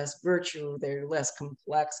incarnate less virtue, they're less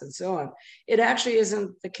complex, and so on. It actually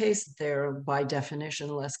isn't the case that they're by definition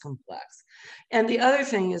less complex. And the other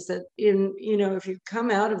thing is that if you come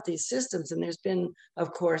out of these systems, and there's been,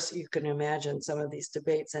 of course, you can imagine some of these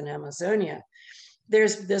debates in Amazonia,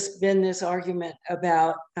 there's been this argument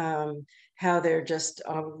about how they're just,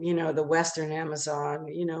 the Western Amazon,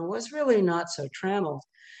 was really not so trammeled.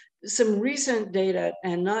 Some recent data,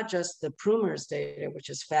 and not just the Prumers data, which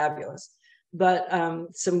is fabulous, but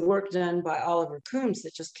some work done by Oliver Coombs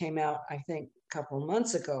that just came out, I think, a couple of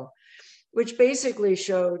months ago, which basically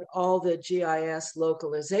showed all the GIS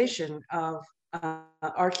localization of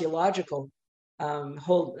archaeological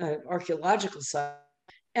sites.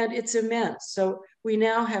 And it's immense. So we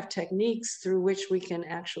now have techniques through which we can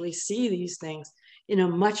actually see these things in a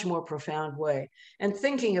much more profound way. And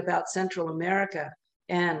thinking about Central America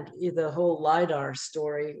and the whole LIDAR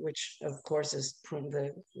story, which of course is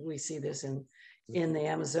we see this in the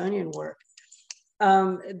Amazonian work.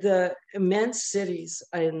 The immense cities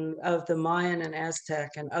of the Mayan and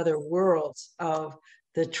Aztec and other worlds of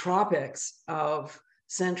the tropics of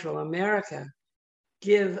Central America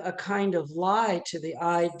give a kind of lie to the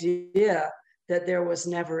idea that there was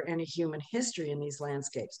never any human history in these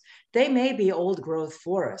landscapes. They may be old growth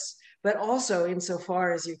forests, but also,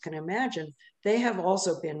 insofar as you can imagine, they have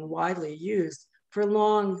also been widely used for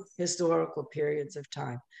long historical periods of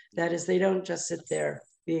time. That is, they don't just sit there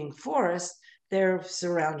being forests, they're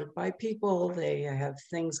surrounded by people, they have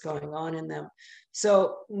things going on in them.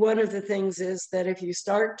 So one of the things is that if you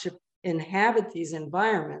start to inhabit these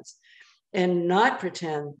environments, and not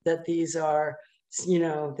pretend that these are,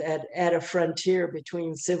 at a frontier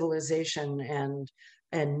between civilization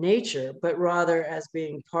and nature, but rather as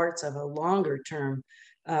being parts of a longer term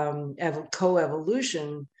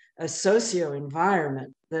coevolution, a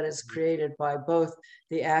socio-environment that is created by both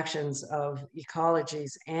the actions of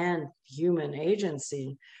ecologies and human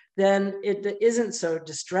agency, then it isn't so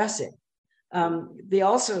distressing. The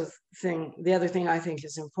other thing I think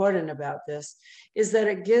is important about this is that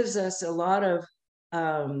it gives us a lot of,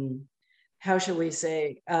 how shall we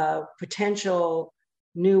say, potential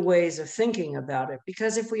new ways of thinking about it.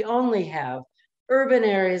 Because if we only have urban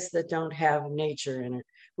areas that don't have nature in it,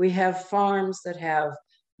 we have farms that have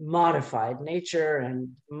modified nature and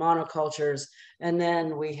monocultures, and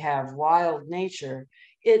then we have wild nature,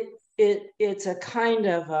 it's a kind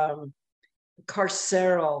of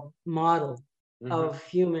carceral model of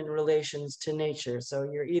human relations to nature. So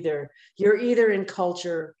you're either in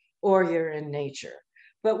culture or you're in nature.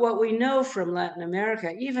 But what we know from Latin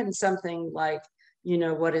America, even something like,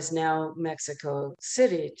 what is now Mexico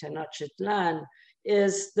City, Tenochtitlan,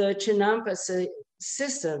 is the Chinampa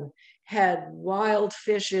system had wild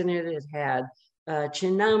fish in it. It had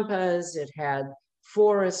chinampas, it had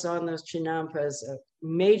forests on those chinampas,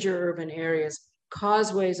 major urban areas,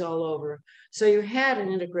 causeways all over. So you had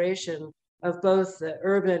an integration of both the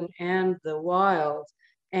urban and the wild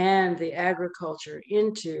and the agriculture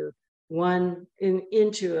into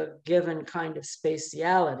a given kind of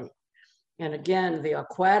spatiality. And again, the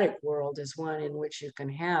aquatic world is one in which you can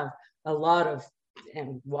have a lot of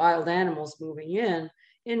wild animals moving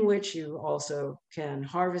in which you also can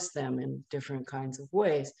harvest them in different kinds of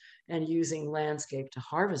ways, and using landscape to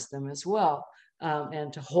harvest them as well,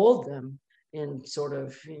 and to hold them in sort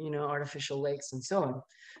of, artificial lakes and so on.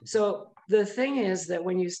 So the thing is that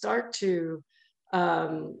when you start to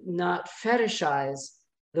not fetishize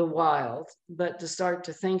the wild, but to start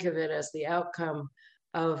to think of it as the outcome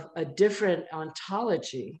of a different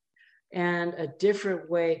ontology and a different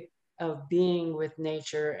way of being with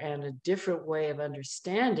nature and a different way of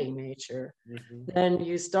understanding nature, then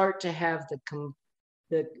you start to have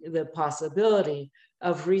the possibility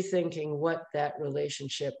of rethinking what that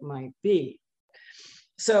relationship might be.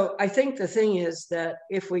 So I think the thing is that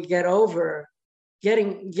if we get over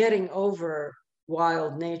getting over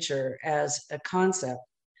wild nature as a concept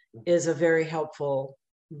is a very helpful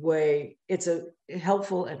way. It's a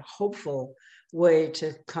helpful and hopeful way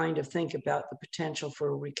to kind of think about the potential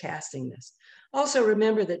for recasting this. Also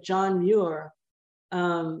remember that John Muir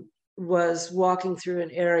was walking through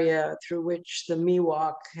an area through which the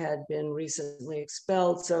Miwok had been recently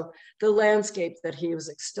expelled. So the landscape that he was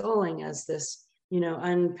extolling as this,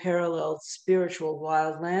 unparalleled spiritual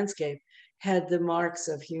wild landscape had the marks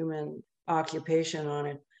of human occupation on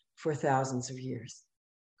it for thousands of years.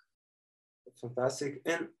 Fantastic.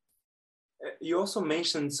 And you also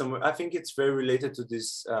mentioned somewhere, I think it's very related to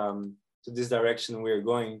this direction we're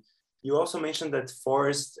going. You also mentioned that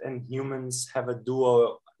forests and humans have a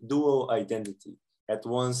dual identity, at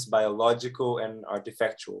once biological and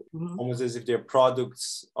artifactual, almost as if they're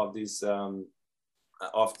products of this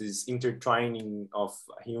intertwining of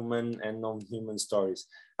human and non-human stories.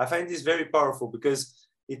 I find this very powerful because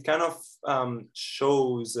it kind of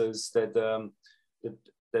shows us that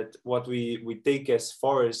that what we take as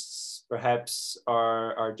forests perhaps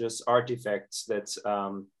are just artifacts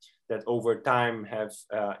that over time have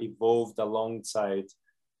evolved alongside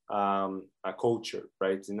a culture,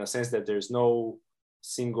 right? In a sense that there's no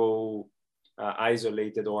single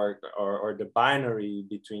isolated or the binary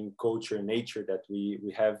between culture and nature that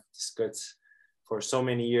we have discussed for so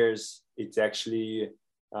many years. It's actually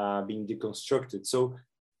being deconstructed. So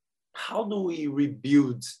how do we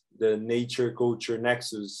rebuild the nature-culture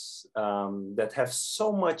nexus that have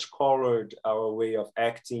so much colored our way of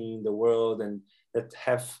acting in the world and that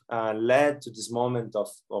have led to this moment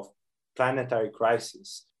of planetary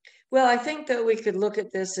crisis? Well, I think that we could look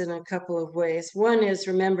at this in a couple of ways. One is,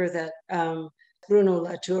 remember that Bruno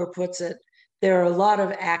Latour puts it, there are a lot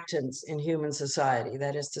of actants in human society,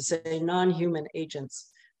 that is to say, non-human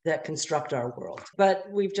agents that construct our world. But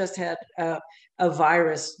we've just had a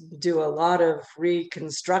virus do a lot of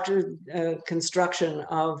construction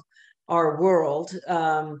of our world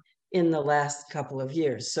in the last couple of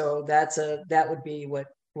years. So that would be what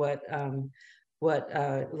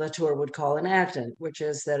Latour would call an actant, which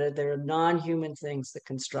is that there are non-human things that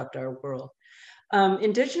construct our world.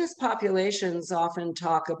 Indigenous populations often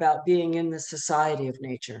talk about being in the society of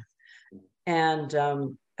nature. And,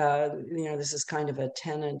 this is kind of a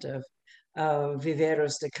tenet of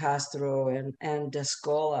Viveros de Castro and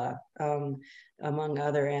Descola, among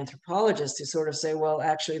other anthropologists, who sort of say, well,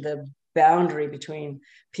 actually the boundary between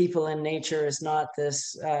people and nature is not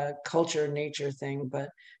this culture nature thing, but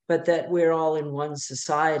that we're all in one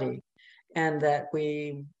society and that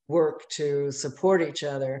we work to support each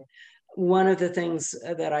other. One of the things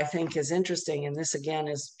that I think is interesting, and this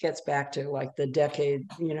again gets back to like the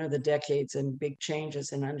decades and big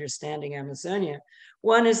changes in understanding Amazonia.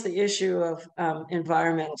 One is the issue of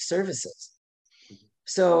environmental services.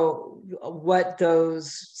 So what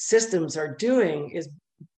those systems are doing is,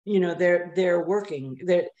 they're working.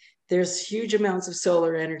 There's huge amounts of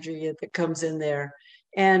solar energy that comes in there.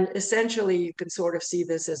 And essentially, you can sort of see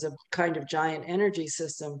this as a kind of giant energy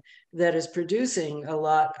system that is producing a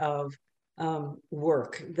lot of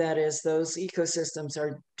work. That is, those ecosystems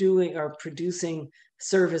are producing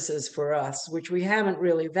services for us, which we haven't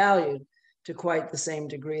really valued to quite the same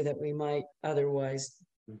degree that we might otherwise,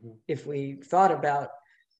 if we thought about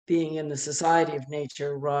being in the society of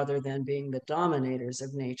nature rather than being the dominators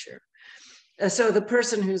of nature. So the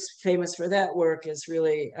person who's famous for that work is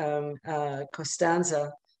really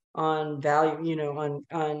Costanza on value,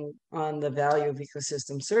 on the value of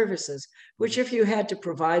ecosystem services, which if you had to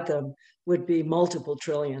provide them would be multiple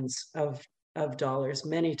trillions of dollars,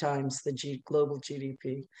 many times the global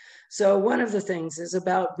GDP. So one of the things is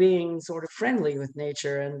about being sort of friendly with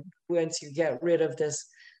nature. And once you get rid of this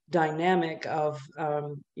dynamic of,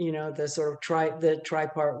 the sort of the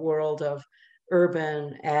tripart world of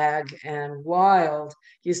urban, ag, and wild,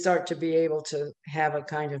 you start to be able to have a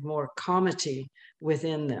kind of more comity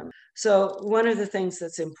within them. So one of the things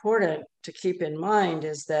that's important to keep in mind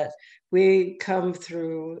is that we come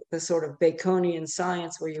through the sort of Baconian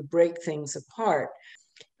science where you break things apart.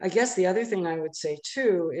 I guess the other thing I would say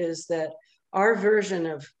too is that our version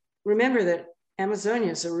of, remember that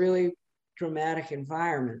Amazonia is a really dramatic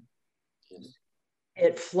environment.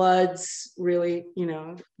 It floods really,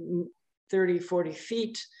 30, 40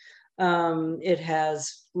 feet. It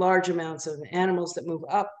has large amounts of animals that move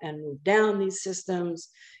up and move down these systems.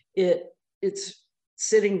 It's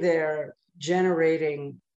sitting there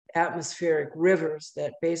generating atmospheric rivers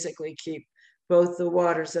that basically keep both the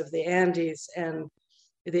waters of the Andes and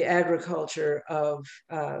the agriculture of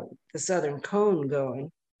the Southern Cone going.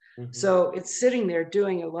 So it's sitting there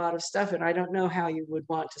doing a lot of stuff, and I don't know how you would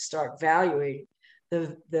want to start valuing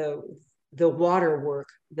the water work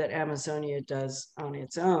that Amazonia does on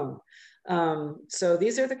its own. So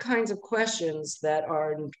these are the kinds of questions that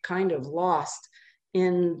are kind of lost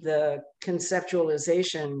in the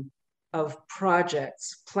conceptualization of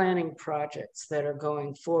projects, planning projects that are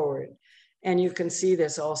going forward. And you can see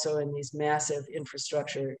this also in these massive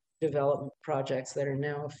infrastructure development projects that are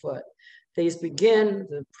now afoot. These begin,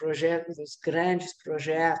 those grandes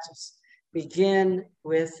projetos begin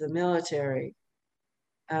with the military,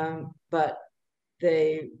 but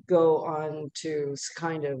they go on to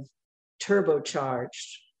kind of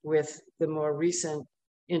turbocharged with the more recent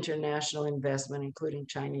international investment, including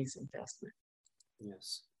Chinese investment.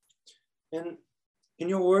 Yes. And in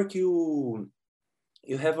your work, you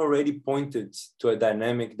have already pointed to a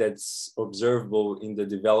dynamic that's observable in the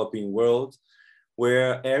developing world,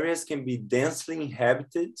 where areas can be densely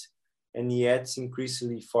inhabited and yet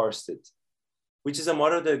increasingly forested, which is a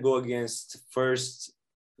model that go against first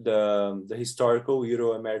the historical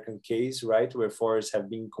Euro-American case, right, where forests have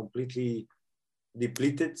been completely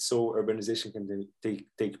depleted so urbanization can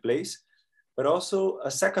take place, but also a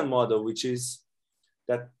second model, which is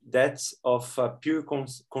that's of pure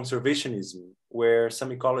conservationism, where some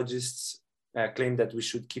ecologists claim that we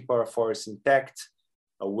should keep our forests intact,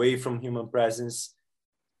 away from human presence,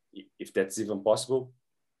 if that's even possible,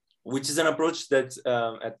 which is an approach that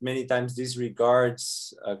at many times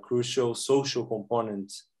disregards a crucial social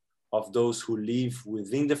component of those who live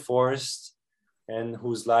within the forest and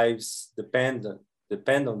whose lives depend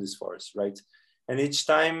on this forest, right? And each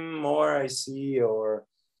time more I see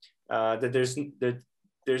that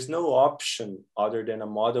there's no option other than a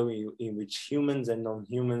model in which humans and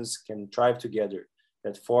non-humans can thrive together,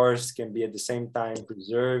 that forests can be at the same time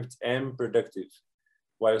preserved and productive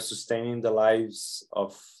while sustaining the lives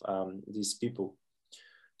of these people.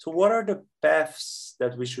 So what are the paths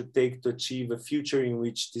that we should take to achieve a future in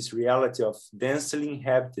which this reality of densely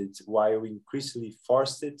inhabited while increasingly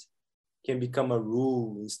forested can become a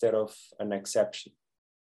rule instead of an exception?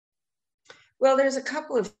 Well, there's a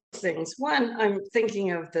couple of things. One, I'm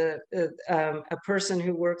thinking of a person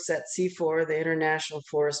who works at CIFOR, the International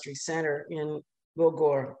Forestry Center in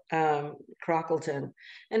Bogor, Crockleton.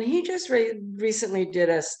 And he just recently did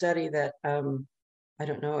a study that, I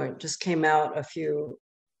don't know, it just came out a few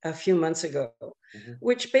months ago,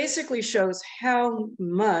 which basically shows how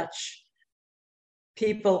much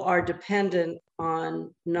people are dependent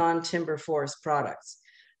on non-timber forest products.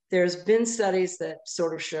 There's been studies that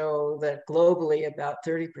sort of show that globally about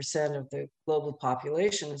 30% of the global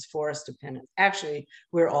population is forest dependent. Actually,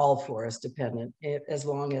 we're all forest dependent. As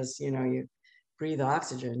long as you breathe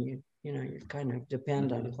oxygen, you kind of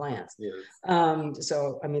depend on plants. Yes.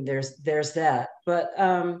 So I mean, there's that. But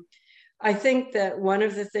I think that one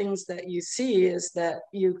of the things that you see is that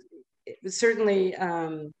you certainly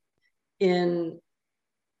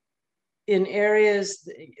in areas,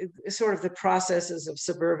 sort of the processes of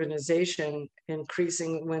suburbanization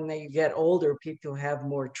increasing when they get older, people have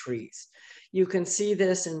more trees. You can see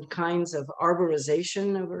this in kinds of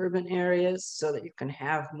arborization of urban areas so that you can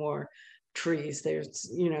have more trees.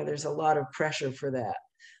 There's a lot of pressure for that,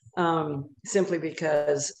 simply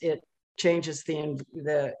because it changes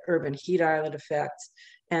the urban heat island effects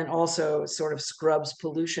and also sort of scrubs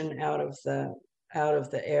pollution out of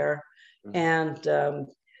the air. And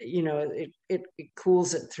it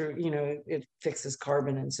cools it through, it fixes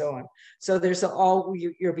carbon and so on. So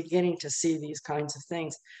you're beginning to see these kinds of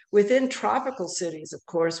things. Within tropical cities, of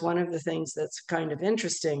course, one of the things that's kind of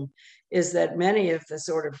interesting is that many of the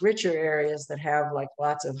sort of richer areas that have like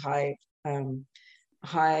lots of high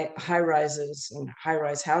rises and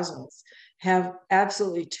high-rise houses have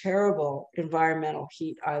absolutely terrible environmental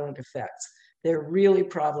heat island effects. They're really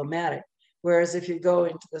problematic. Whereas if you go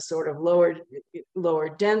into the sort of lower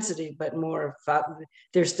density, but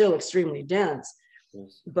they're still extremely dense,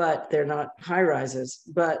 yes, but they're not high rises.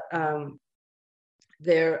 But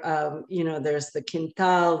there's the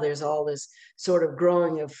quintal, there's all this sort of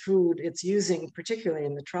growing of food. It's using, particularly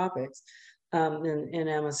in the tropics, in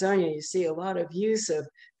Amazonia, you see a lot of use of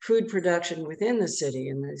food production within the city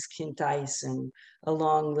in these quintais and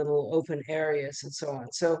along little open areas and so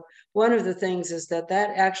on. So one of the things is that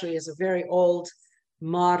actually is a very old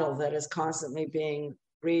model that is constantly being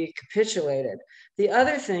recapitulated. The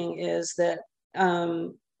other thing is that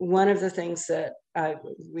one of the things that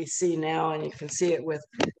we see now, and you can see it with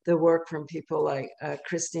the work from people like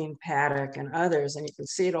Christine Paddock and others, and you can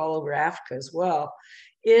see it all over Africa as well,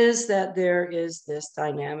 is that there is this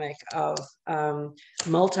dynamic of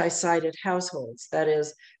multi-sided households. That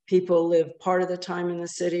is, people live part of the time in the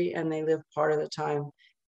city and they live part of the time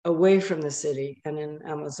away from the city. And in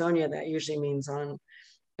Amazonia, that usually means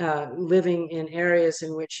living in areas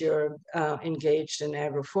in which you're engaged in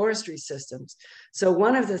agroforestry systems. So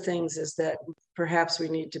one of the things is that perhaps we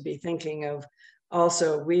need to be thinking of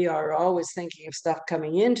also we are always thinking of stuff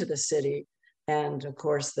coming into the city. And of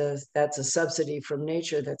course, that's a subsidy from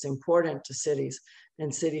nature that's important to cities,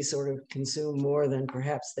 and cities sort of consume more than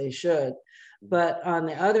perhaps they should. But on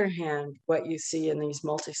the other hand, what you see in these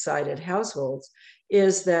multi-sided households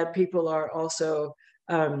is that people are also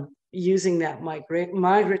using that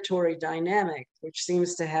migratory dynamic, which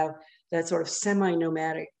seems to have that sort of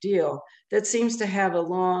semi-nomadic deal that seems to have a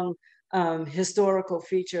long historical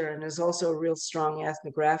feature, and is also a real strong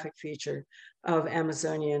ethnographic feature of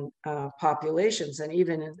Amazonian populations. And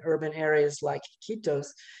even in urban areas like Iquitos,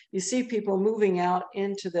 you see people moving out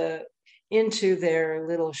into their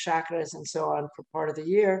little chacras and so on for part of the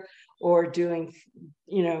year, or doing,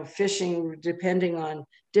 fishing, depending on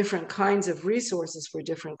different kinds of resources for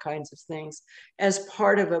different kinds of things, as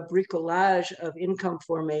part of a bricolage of income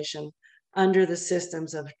formation under the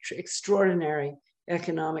systems of extraordinary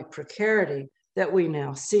economic precarity that we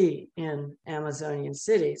now see in Amazonian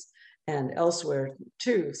cities and elsewhere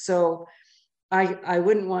too. So I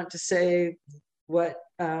wouldn't want to say what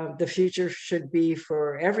the future should be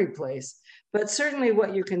for every place, but certainly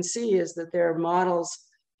what you can see is that there are models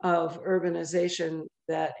of urbanization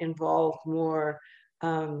that involve more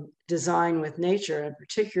design with nature, and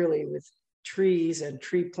particularly with trees and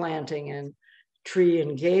tree planting and tree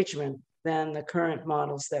engagement, than the current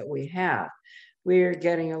models that we have. We're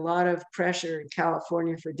getting a lot of pressure in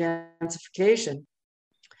California for densification.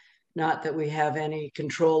 Not that we have any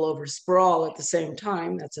control over sprawl at the same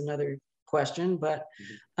time, that's another question, but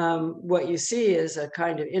what you see is a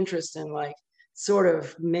kind of interest in like sort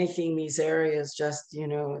of making these areas just,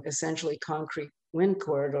 essentially concrete wind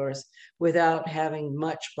corridors without having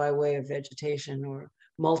much by way of vegetation or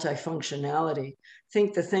multifunctionality. I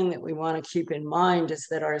think the thing that we want to keep in mind is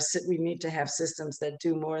that we need to have systems that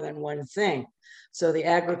do more than one thing. So the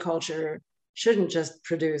agriculture shouldn't just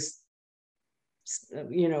produce,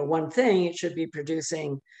 one thing. It should be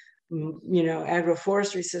producing,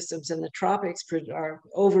 agroforestry systems in the tropics are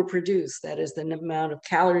overproduced. That is, the amount of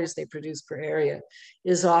calories they produce per area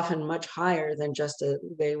is often much higher than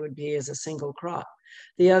they would be as a single crop.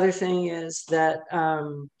 The other thing is that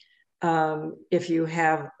if you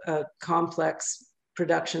have a complex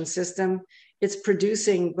production system, it's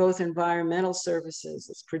producing both environmental services,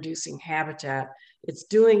 it's producing habitat, it's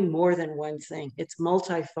doing more than one thing, it's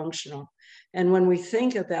multifunctional. And when we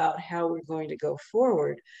think about how we're going to go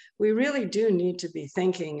forward, we really do need to be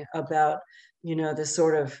thinking about, the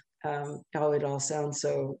sort of, it all sounds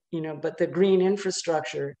so, but the green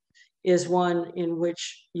infrastructure is one in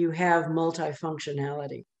which you have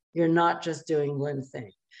multifunctionality. You're not just doing one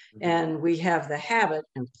thing. And we have the habit,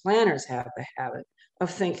 and planners have the habit, of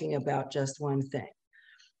thinking about just one thing.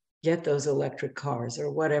 Get those electric cars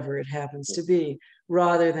or whatever it happens to be,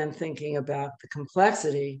 rather than thinking about the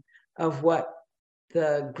complexity of what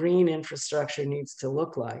the green infrastructure needs to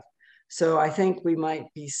look like. So I think we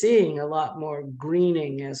might be seeing a lot more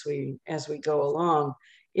greening as we go along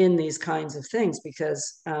in these kinds of things,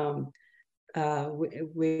 because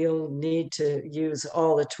we'll need to use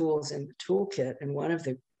all the tools in the toolkit. And one of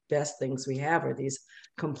the best things we have are these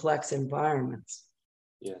complex environments.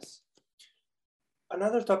 Yes.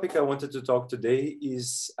 Another topic I wanted to talk today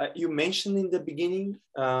is, you mentioned in the beginning,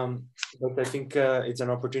 but I think it's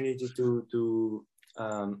an opportunity to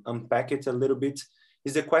unpack it a little bit,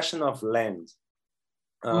 is the question of land.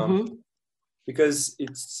 Because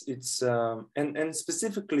it's and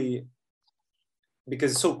specifically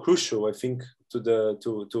because it's so crucial, I think,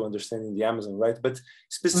 to understanding the Amazon, right? But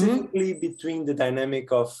specifically between the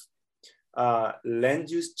dynamic of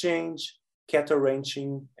land use change, cattle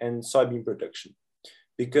ranching, and soybean production.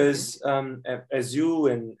 Because as you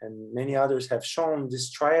and many others have shown,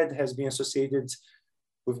 this triad has been associated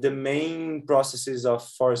with the main processes of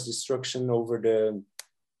forest destruction over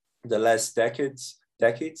the last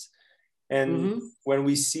decades. And when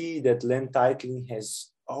we see that land titling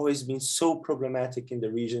has always been so problematic in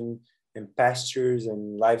the region, and pastures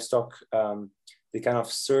and livestock, they kind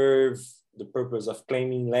of serve the purpose of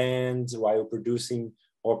claiming land while producing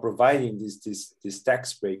or providing these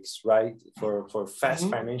tax breaks, right, for fast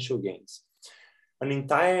financial gains. An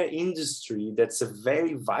entire industry that's a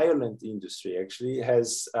very violent industry actually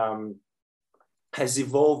has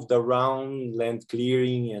evolved around land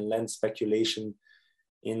clearing and land speculation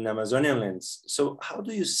in Amazonian lands. So how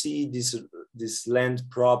do you see this land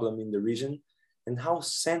problem in the region, and how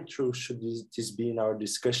central should this be in our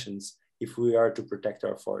discussions if we are to protect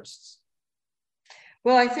our forests?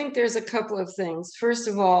 Well, I think there's a couple of things. First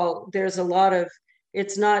of all, there's a lot of,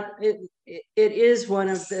 it is one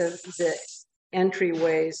of the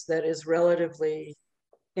entryways that is relatively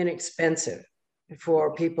inexpensive.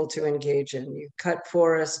 for people to engage in. You cut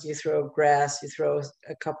forest, you throw grass, you throw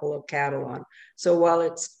a couple of cattle on. So while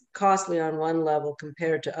it's costly on one level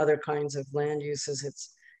compared to other kinds of land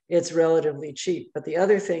uses, it's relatively cheap. But the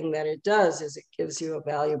other thing that it does is it gives you a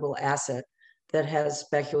valuable asset that has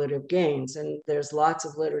speculative gains. And there's lots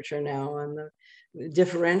of literature now on the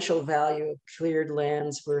differential value of cleared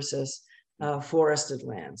lands versus forested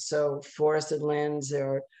lands. So forested lands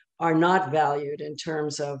are not valued in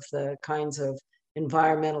terms of the kinds of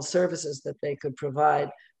environmental services that they could provide,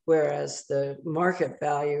 whereas the market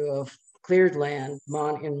value of cleared land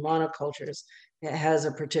in monocultures has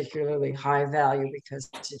a particularly high value because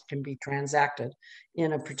it can be transacted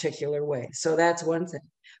in a particular way. So that's one thing.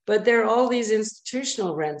 But there are all these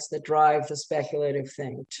institutional rents that drive the speculative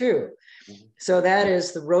thing too. So that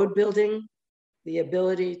is the road building, the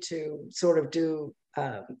ability to sort of do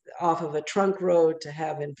off of a trunk road, to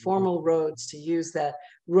have informal roads, to use that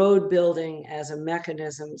road building as a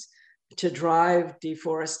mechanism to drive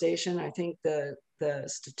deforestation. I think the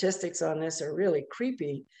statistics on this are really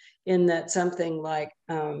creepy, in that something like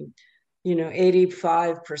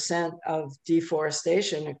 85% of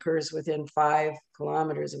deforestation occurs within 5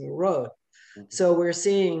 kilometers of a road. So we're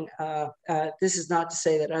seeing, this is not to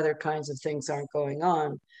say that other kinds of things aren't going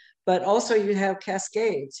on, but also you have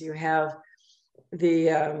cascades. You have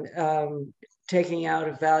the taking out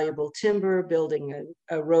of valuable timber, building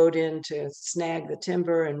a road in to snag the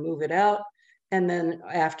timber and move it out. And then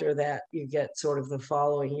after that, you get sort of the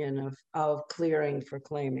following in of clearing for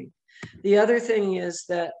claiming. The other thing is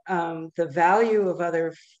that the value of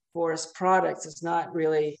other forest products is not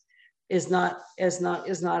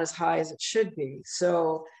as high as it should be.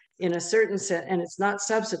 So in a certain sense, and it's not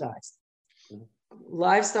subsidized.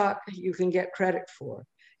 Livestock, you can get credit for.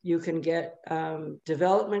 You can get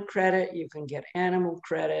development credit, you can get animal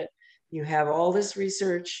credit, you have all this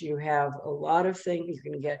research, you have a lot of things, you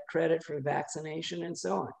can get credit for vaccination and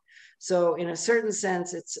so on. So in a certain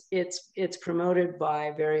sense, it's promoted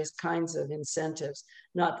by various kinds of incentives,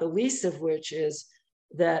 not the least of which is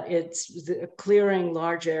that it's clearing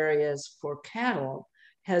large areas for cattle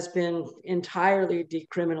has been entirely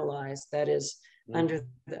decriminalized. That is,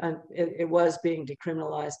 it was being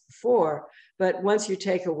decriminalized before, but once you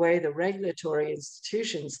take away the regulatory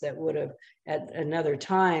institutions that would have at another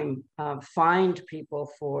time fined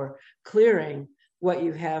people for clearing, what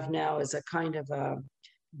you have now is a kind of a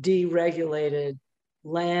deregulated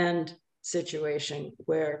land situation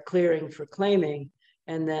where clearing for claiming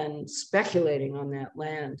and then speculating on that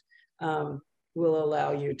land will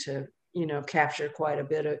allow you to, capture quite a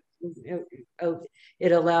bit of,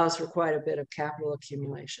 it allows for quite a bit of capital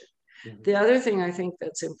accumulation. The other thing I think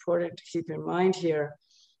that's important to keep in mind here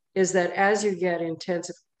is that as you get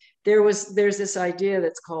intensive, there's this idea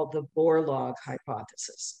that's called the Borlaug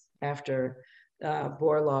hypothesis, after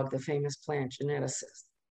Borlaug, the famous plant geneticist.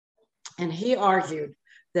 And he argued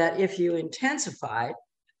that if you intensified,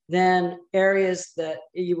 then areas that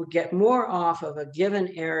you would get more off of a given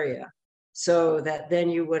area, so that then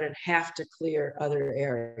you wouldn't have to clear other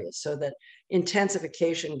areas, so that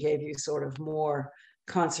intensification gave you sort of more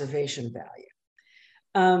conservation value.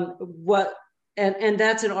 And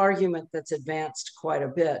that's an argument that's advanced quite a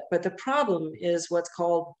bit. But the problem is what's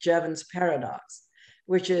called Jevons paradox,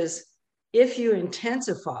 which is if you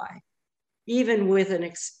intensify, even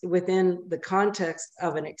within the context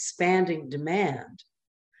of an expanding demand,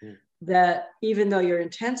 that even though you're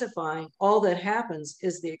intensifying, all that happens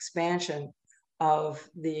is the expansion of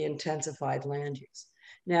the intensified land use.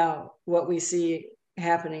 Now, what we see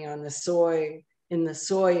happening in the soy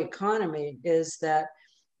economy is that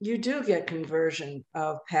you do get conversion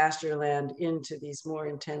of pasture land into these more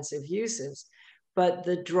intensive uses, but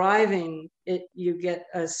the driving it, you get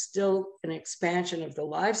still an expansion of the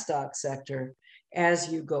livestock sector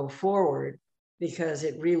as you go forward, because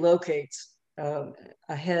it relocates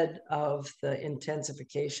ahead of the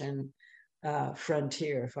intensification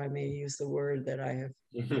frontier, if I may use the word that I have,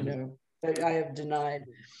 that I have denied.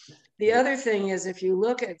 The other thing is, if you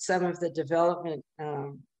look at some of the development,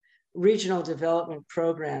 regional development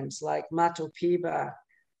programs like Matopiba,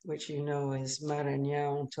 which is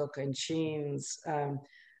Maranhão, Tocantins,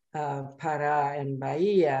 Pará, and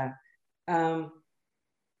Bahia,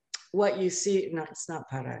 what you see, no, it's not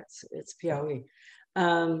Pará, it's Piauí.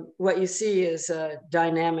 What you see is a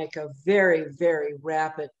dynamic of very, very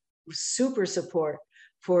rapid, super support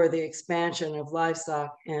for the expansion of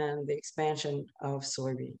livestock and the expansion of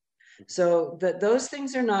soybean. So those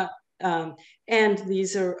things are not, and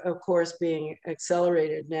these are, of course, being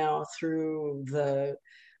accelerated now through the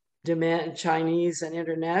demand, Chinese and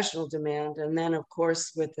international demand. And then, of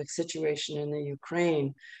course, with the situation in the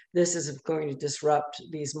Ukraine, this is going to disrupt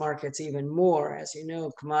these markets even more. As you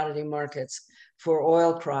know, commodity markets for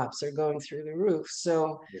oil crops are going through the roof.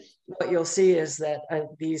 So what you'll see is that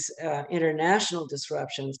these international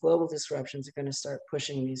disruptions, global disruptions, are going to start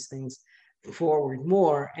pushing these things forward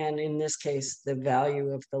more. And in this case, the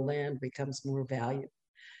value of the land becomes more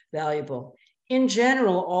valuable. In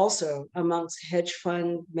general, also amongst hedge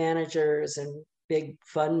fund managers and big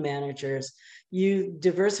fund managers,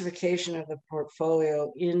 diversification of the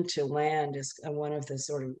portfolio into land is one of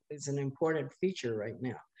the is an important feature right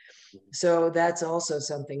now. So that's also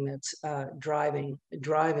something that's driving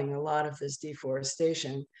a lot of this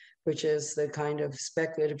deforestation, which is the kind of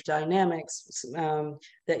speculative dynamics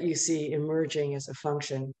that you see emerging as a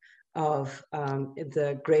function of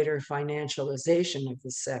the greater financialization of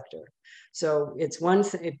the sector. So it's one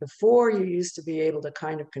thing, before you used to be able to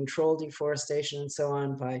kind of control deforestation and so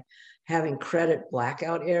on by having credit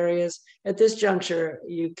blackout areas. At this juncture,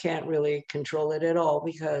 you can't really control it at all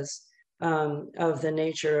because of the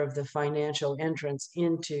nature of the financial entrance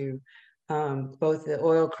into both the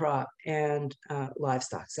oil crop and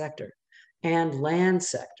livestock sector and land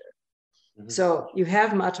sector. So you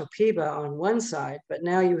have Matopiba on one side, but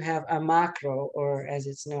now you have Amacro, or as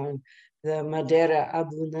it's known, the Madeira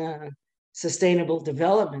Abuna Sustainable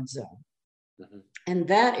Development Zone. And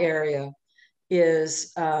that area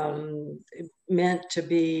is meant to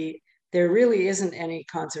be, there really isn't any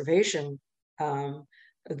conservation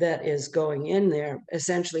that is going in there.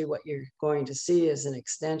 Essentially what you're going to see is an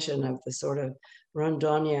extension of the sort of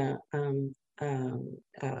Rondônia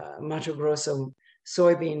Mato Grosso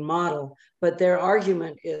soybean model, but their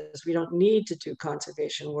argument is we don't need to do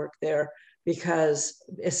conservation work there because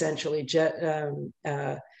essentially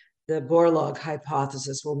the Borlaug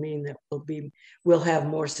hypothesis will mean that we'll have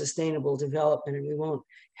more sustainable development and we won't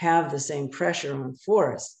have the same pressure on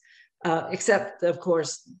forests. Except, of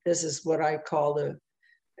course, this is what I call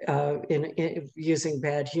in using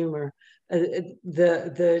bad humor,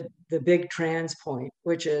 the big trans point,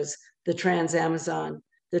 which is the Trans-Amazon,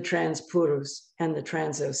 the Trans-Purus, and the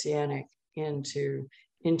Transoceanic into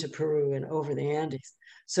Peru and over the Andes.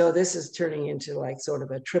 So this is turning into like sort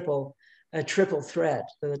of a triple threat,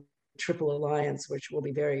 the triple alliance, which will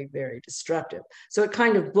be very, very destructive. So it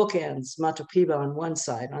kind of bookends Matopiba on one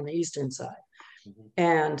side, on the eastern side,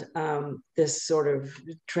 and this sort of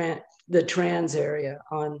the trans area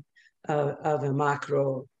of a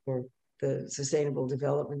macro or the sustainable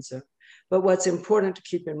development zone. But what's important to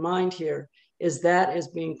keep in mind here is that is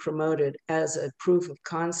being promoted as a proof of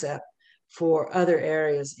concept for other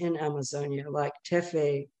areas in Amazonia, like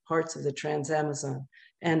Tefe, parts of the Trans-Amazon,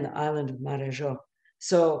 and the island of Marajó.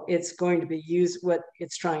 So it's going to be used, what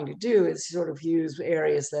it's trying to do is sort of use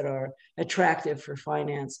areas that are attractive for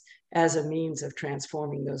finance as a means of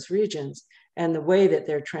transforming those regions. And the way that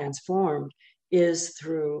they're transformed is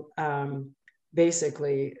through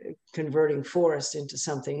basically converting forest into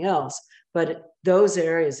something else. But those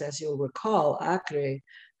areas, as you'll recall, Acre,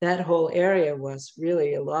 that whole area was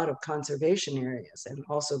really a lot of conservation areas, and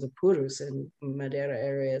also the Purus and Madeira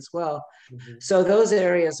area as well. So those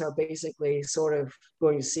areas are basically sort of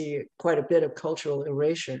going to see quite a bit of cultural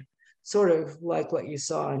erasure, sort of like what you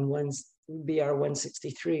saw in BR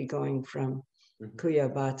 163 going from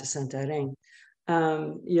Cuiabá to Santarém.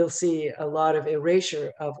 You'll see a lot of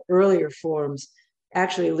erasure of earlier forms,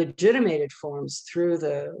 actually legitimated forms through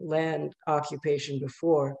the land occupation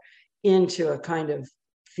before, into a kind of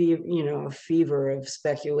a fever of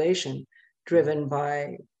speculation driven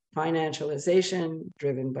by financialization,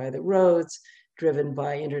 driven by the roads, driven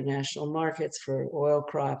by international markets for oil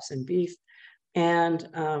crops and beef, and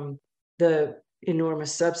the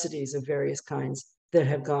enormous subsidies of various kinds that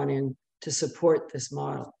have gone in to support this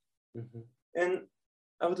model. And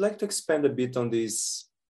I would like to expand a bit on this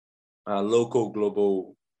local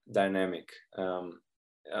global dynamic,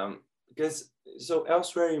 because so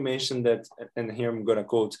elsewhere you mentioned that, and here I'm going to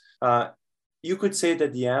quote, you could say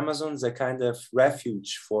that the Amazon is a kind of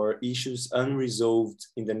refuge for issues unresolved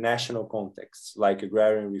in the national context, like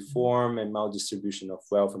agrarian reform and maldistribution of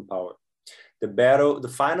wealth and power.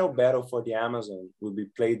 The final battle for the Amazon will be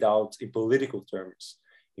played out in political terms,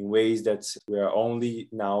 in ways that we are only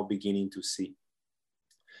now beginning to see.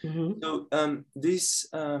 So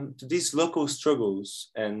these local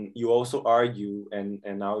struggles, and you also argue, and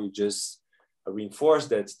now you just reinforce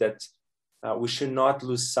that we should not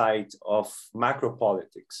lose sight of macro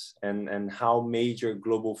politics and how major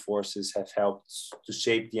global forces have helped to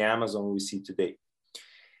shape the Amazon we see today.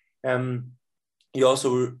 You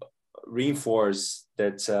also reinforce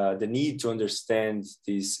that the need to understand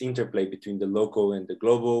this interplay between the local and the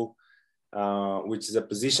global, which is a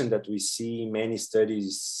position that we see in many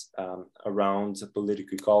studies around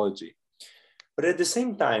political ecology. But at the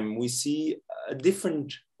same time, we see a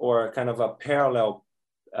different or kind of a parallel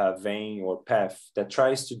vein or path that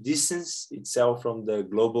tries to distance itself from the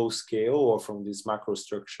global scale or from this macro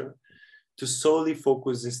structure to solely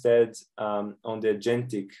focus instead on the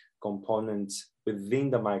agentic component within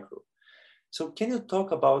the micro. So can you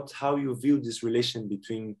talk about how you view this relation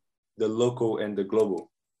between the local and the global?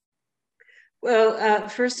 Well,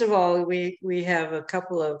 first of all, we have a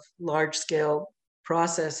couple of large-scale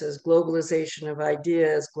processes: globalization of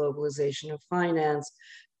ideas, globalization of finance,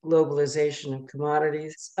 globalization of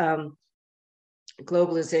commodities,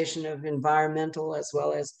 globalization of environmental, as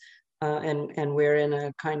well as, and we're in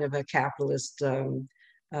a kind of a capitalist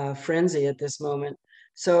frenzy at this moment.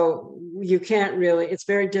 So you can't really, it's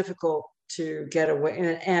very difficult to get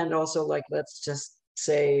away. And also, like, let's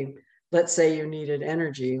say you needed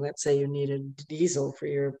energy, let's say you needed diesel for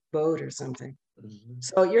your boat or something. Mm-hmm.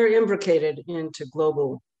 So you're imbricated into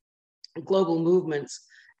global movements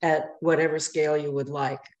at whatever scale you would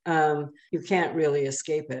like. You can't really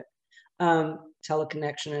escape it.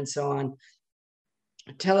 Teleconnection and so on.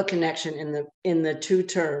 Teleconnection in the two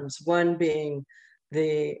terms, one being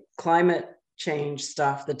the climate change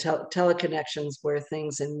stuff, the teleconnections where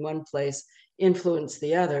things in one place influence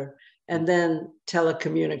the other, and then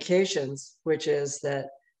telecommunications, which is that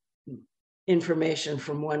information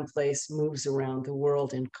from one place moves around the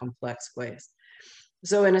world in complex ways.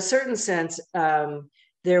 So in a certain sense,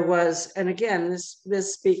 there was, and again,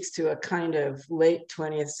 this speaks to a kind of late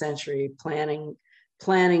 20th century planning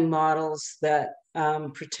models that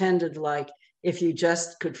pretended like if you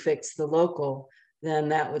just could fix the local, then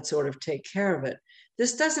that would sort of take care of it.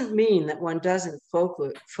 This doesn't mean that one doesn't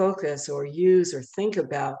focus or use or think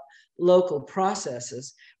about local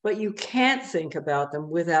processes, but you can't think about them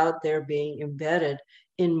without their being embedded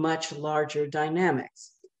in much larger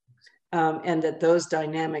dynamics. And that those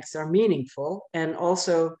dynamics are meaningful, and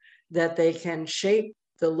also that they can shape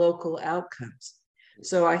the local outcomes.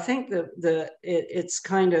 So I think it's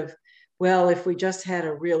kind of, well, if we just had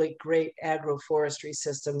a really great agroforestry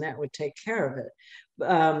system, that would take care of it,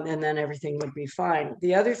 and then everything would be fine.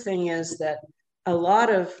 The other thing is that a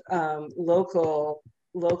lot of local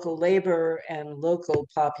labor and local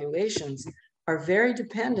populations are very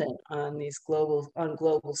dependent on these global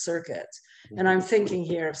circuits. And I'm thinking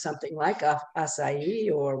here of something like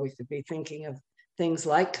acai, or we could be thinking of things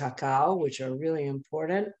like cacao, which are really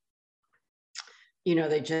important. You know,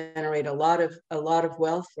 they generate a lot of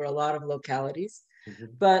wealth for a lot of localities. Mm-hmm.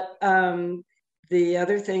 But the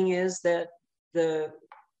other thing is that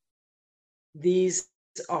these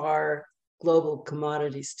are global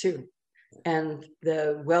commodities too. And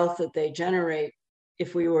the wealth that they generate,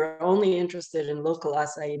 if we were only interested in local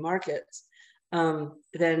acai markets,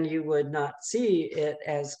 then you would not see it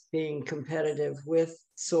as being competitive with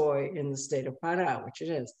soy in the state of Pará, which it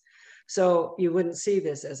is. So you wouldn't see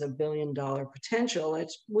this as $1 billion potential,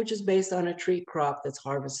 which is based on a tree crop that's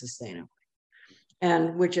harvested sustainably,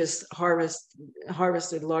 and which is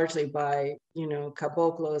harvested largely by,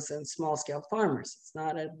 caboclos and small-scale farmers. It's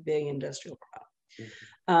not a big industrial crop.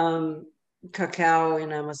 Mm-hmm. Cacao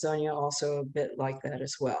in Amazonia also a bit like that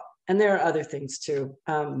as well. And there are other things too,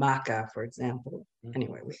 maca, for example. Mm-hmm.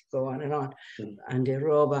 Anyway, we could go on and on,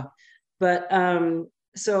 andiroba. But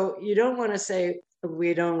so you don't want to say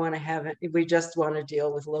we don't want to have it, we just want to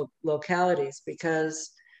deal with localities, because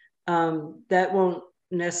that won't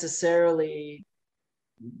necessarily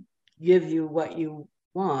give you what you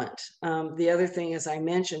want. The other thing, as I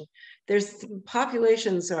mentioned,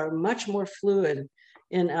 populations are much more fluid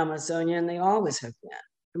in Amazonia, and they always have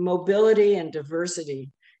been. Mobility and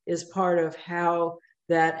diversity is part of how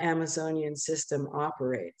that Amazonian system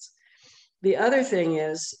operates. The other thing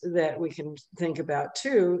is that we can think about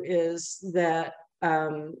too is that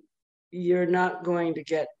you're not going to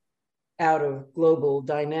get out of global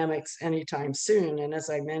dynamics anytime soon. And as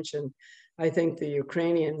I mentioned, I think the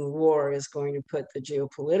Ukrainian war is going to put the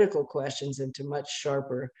geopolitical questions into much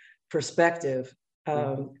sharper perspective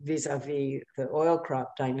vis-a-vis the oil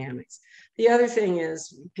crop dynamics. The other thing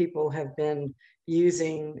is people have been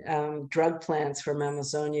using drug plants from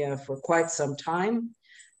Amazonia for quite some time.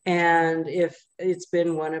 And if it's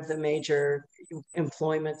been one of the major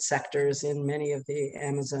employment sectors in many of the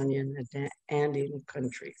Amazonian and Andean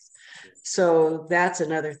countries. So that's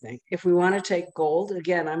another thing. If we want to take gold,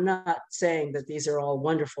 again, I'm not saying that these are all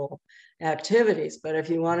wonderful activities, but if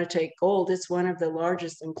you want to take gold, it's one of the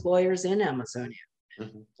largest employers in Amazonia.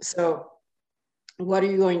 Mm-hmm. So what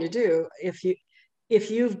are you going to do if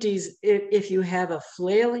you have a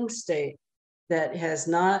flailing state that has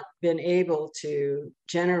not been able to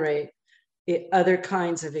generate other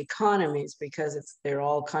kinds of economies because they're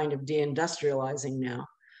all kind of deindustrializing now.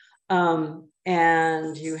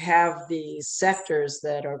 And you have these sectors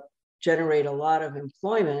that generate a lot of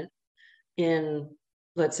employment in,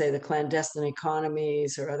 let's say, the clandestine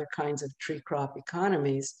economies or other kinds of tree crop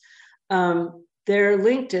economies. They're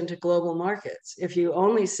linked into global markets. If you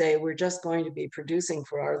only say we're just going to be producing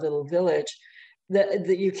for our little village, that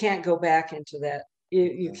you can't go back into that.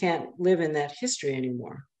 You can't live in that history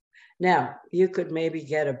anymore. Now, you could maybe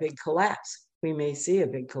get a big collapse. We may see a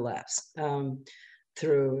big collapse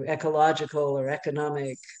through ecological or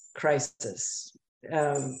economic crisis.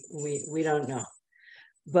 We don't know.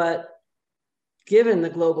 But given the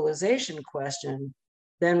globalization question,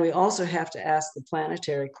 then we also have to ask the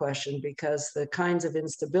planetary question, because the kinds of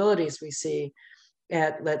instabilities we see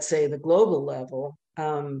at, let's say, the global level,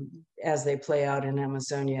 as they play out in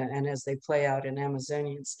Amazonia and as they play out in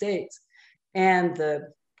Amazonian states, and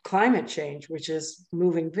the climate change, which is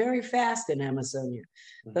moving very fast in Amazonia.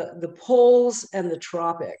 The poles and the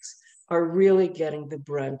tropics are really getting the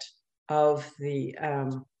brunt of the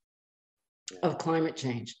of climate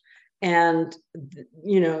change. And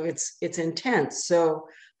it's intense. So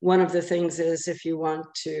one of the things is, if you want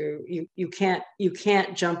to, you can't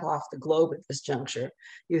jump off the globe at this juncture.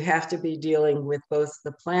 You have to be dealing with both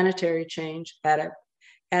the planetary change,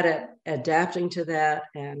 adapting to that,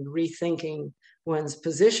 and rethinking one's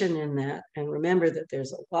position in that. And remember that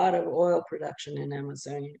there's a lot of oil production in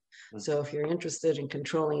Amazonia. So if you're interested in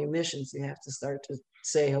controlling emissions, you have to start to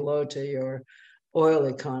say hello to your oil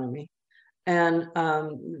economy. And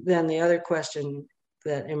then the other question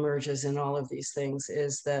that emerges in all of these things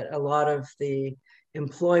is that a lot of the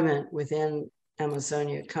employment within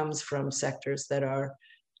Amazonia comes from sectors that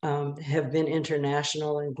have been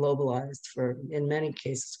international and globalized for, in many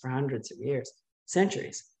cases, for hundreds of years,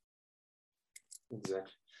 centuries.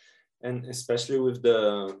 Exactly. And especially with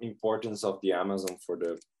the importance of the Amazon for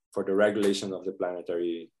the regulation of the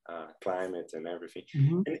planetary climate and everything.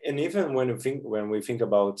 Mm-hmm. And even when we think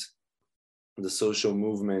about the social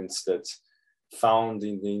movements that found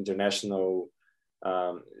in the international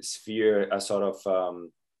sphere a sort of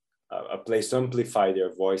a place to amplify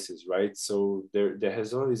their voices, right? So there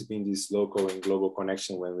has always been this local and global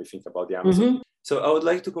connection when we think about the Amazon. Mm-hmm. So I would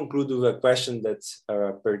like to conclude with a question that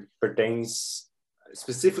pertains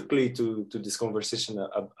specifically to this conversation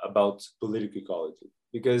about political ecology,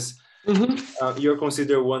 because mm-hmm. You're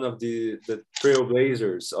considered one of the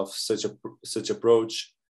trailblazers of such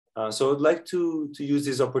approach. So I'd like to use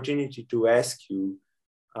this opportunity to ask you,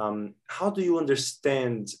 how do you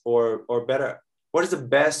understand, or better, what is the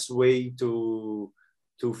best way to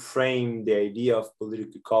frame the idea of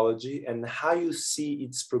political ecology, and how you see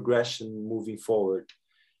its progression moving forward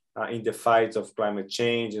in the fight of climate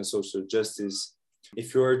change and social justice?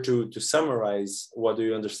 If you were to summarize, what do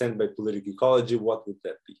you understand by political ecology, what would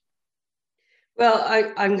that be? Well,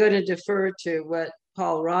 I'm going to defer to what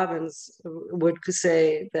Paul Robbins would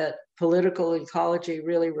say, that political ecology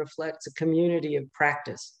really reflects a community of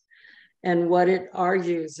practice. And what it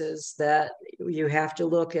argues is that you have to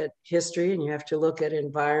look at history, and you have to look at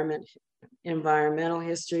environmental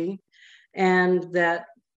history, and that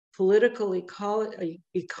political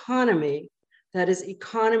economy, that is,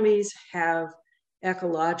 economies have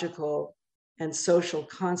ecological and social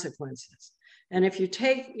consequences. And if you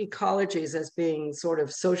take ecologies as being sort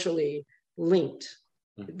of socially linked,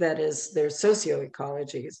 that is, they're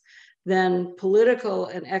socio-ecologies, then political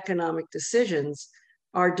and economic decisions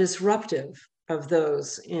are disruptive of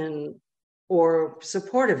those or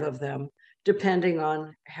supportive of them, depending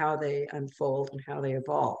on how they unfold and how they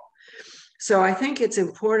evolve. So I think it's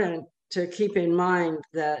important to keep in mind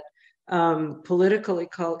that political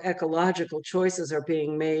ecological choices are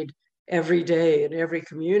being made every day in every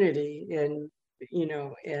community,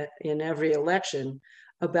 in every election,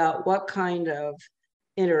 about what kind of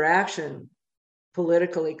interaction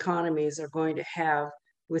political economies are going to have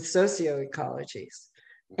with socio-ecologies.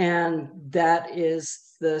 And that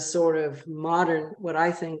is the sort of modern, what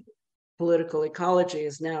I think political ecology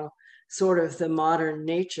is now, sort of the modern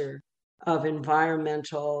nature of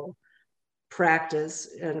environmental practice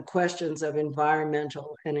and questions of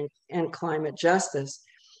environmental and climate justice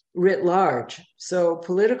writ large. So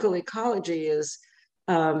political ecology is,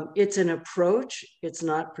 it's an approach. It's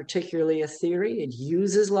not particularly a theory. It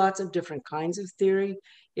uses lots of different kinds of theory.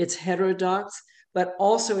 It's heterodox, but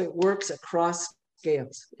also it works across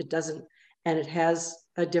scales. It doesn't, and it has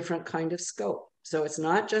a different kind of scope. So it's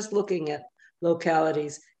not just looking at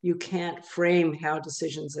localities, you can't frame how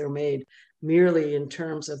decisions are made merely in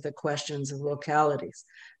terms of the questions of localities.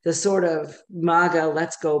 The sort of MAGA,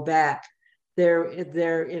 let's go back,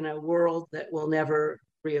 they're in a world that will never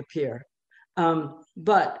reappear.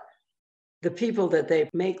 But the people that they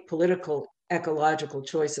make political, ecological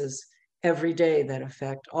choices every day that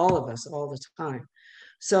affect all of us all the time.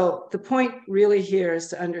 So the point really here is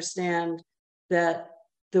to understand that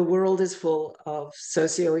the world is full of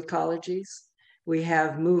socioecologies. We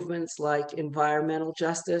have movements like environmental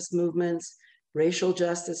justice movements, racial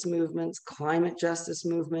justice movements, climate justice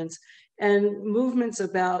movements, and movements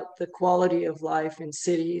about the quality of life in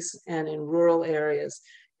cities and in rural areas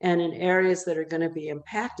and in areas that are going to be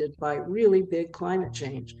impacted by really big climate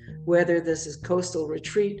change, whether this is coastal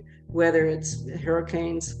retreat, whether it's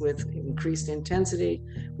hurricanes with increased intensity,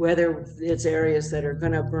 whether it's areas that are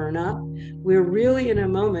going to burn up. We're really in a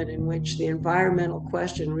moment in which the environmental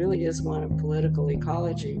question really is one of political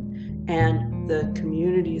ecology, and the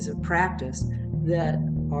communities of practice that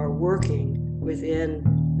are working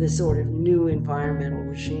within the sort of new environmental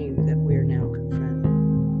regime that we're now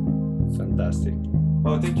confronting. Fantastic.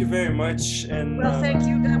 Well, thank you very much. And well, thank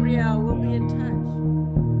you, Gabriel. We'll be in touch.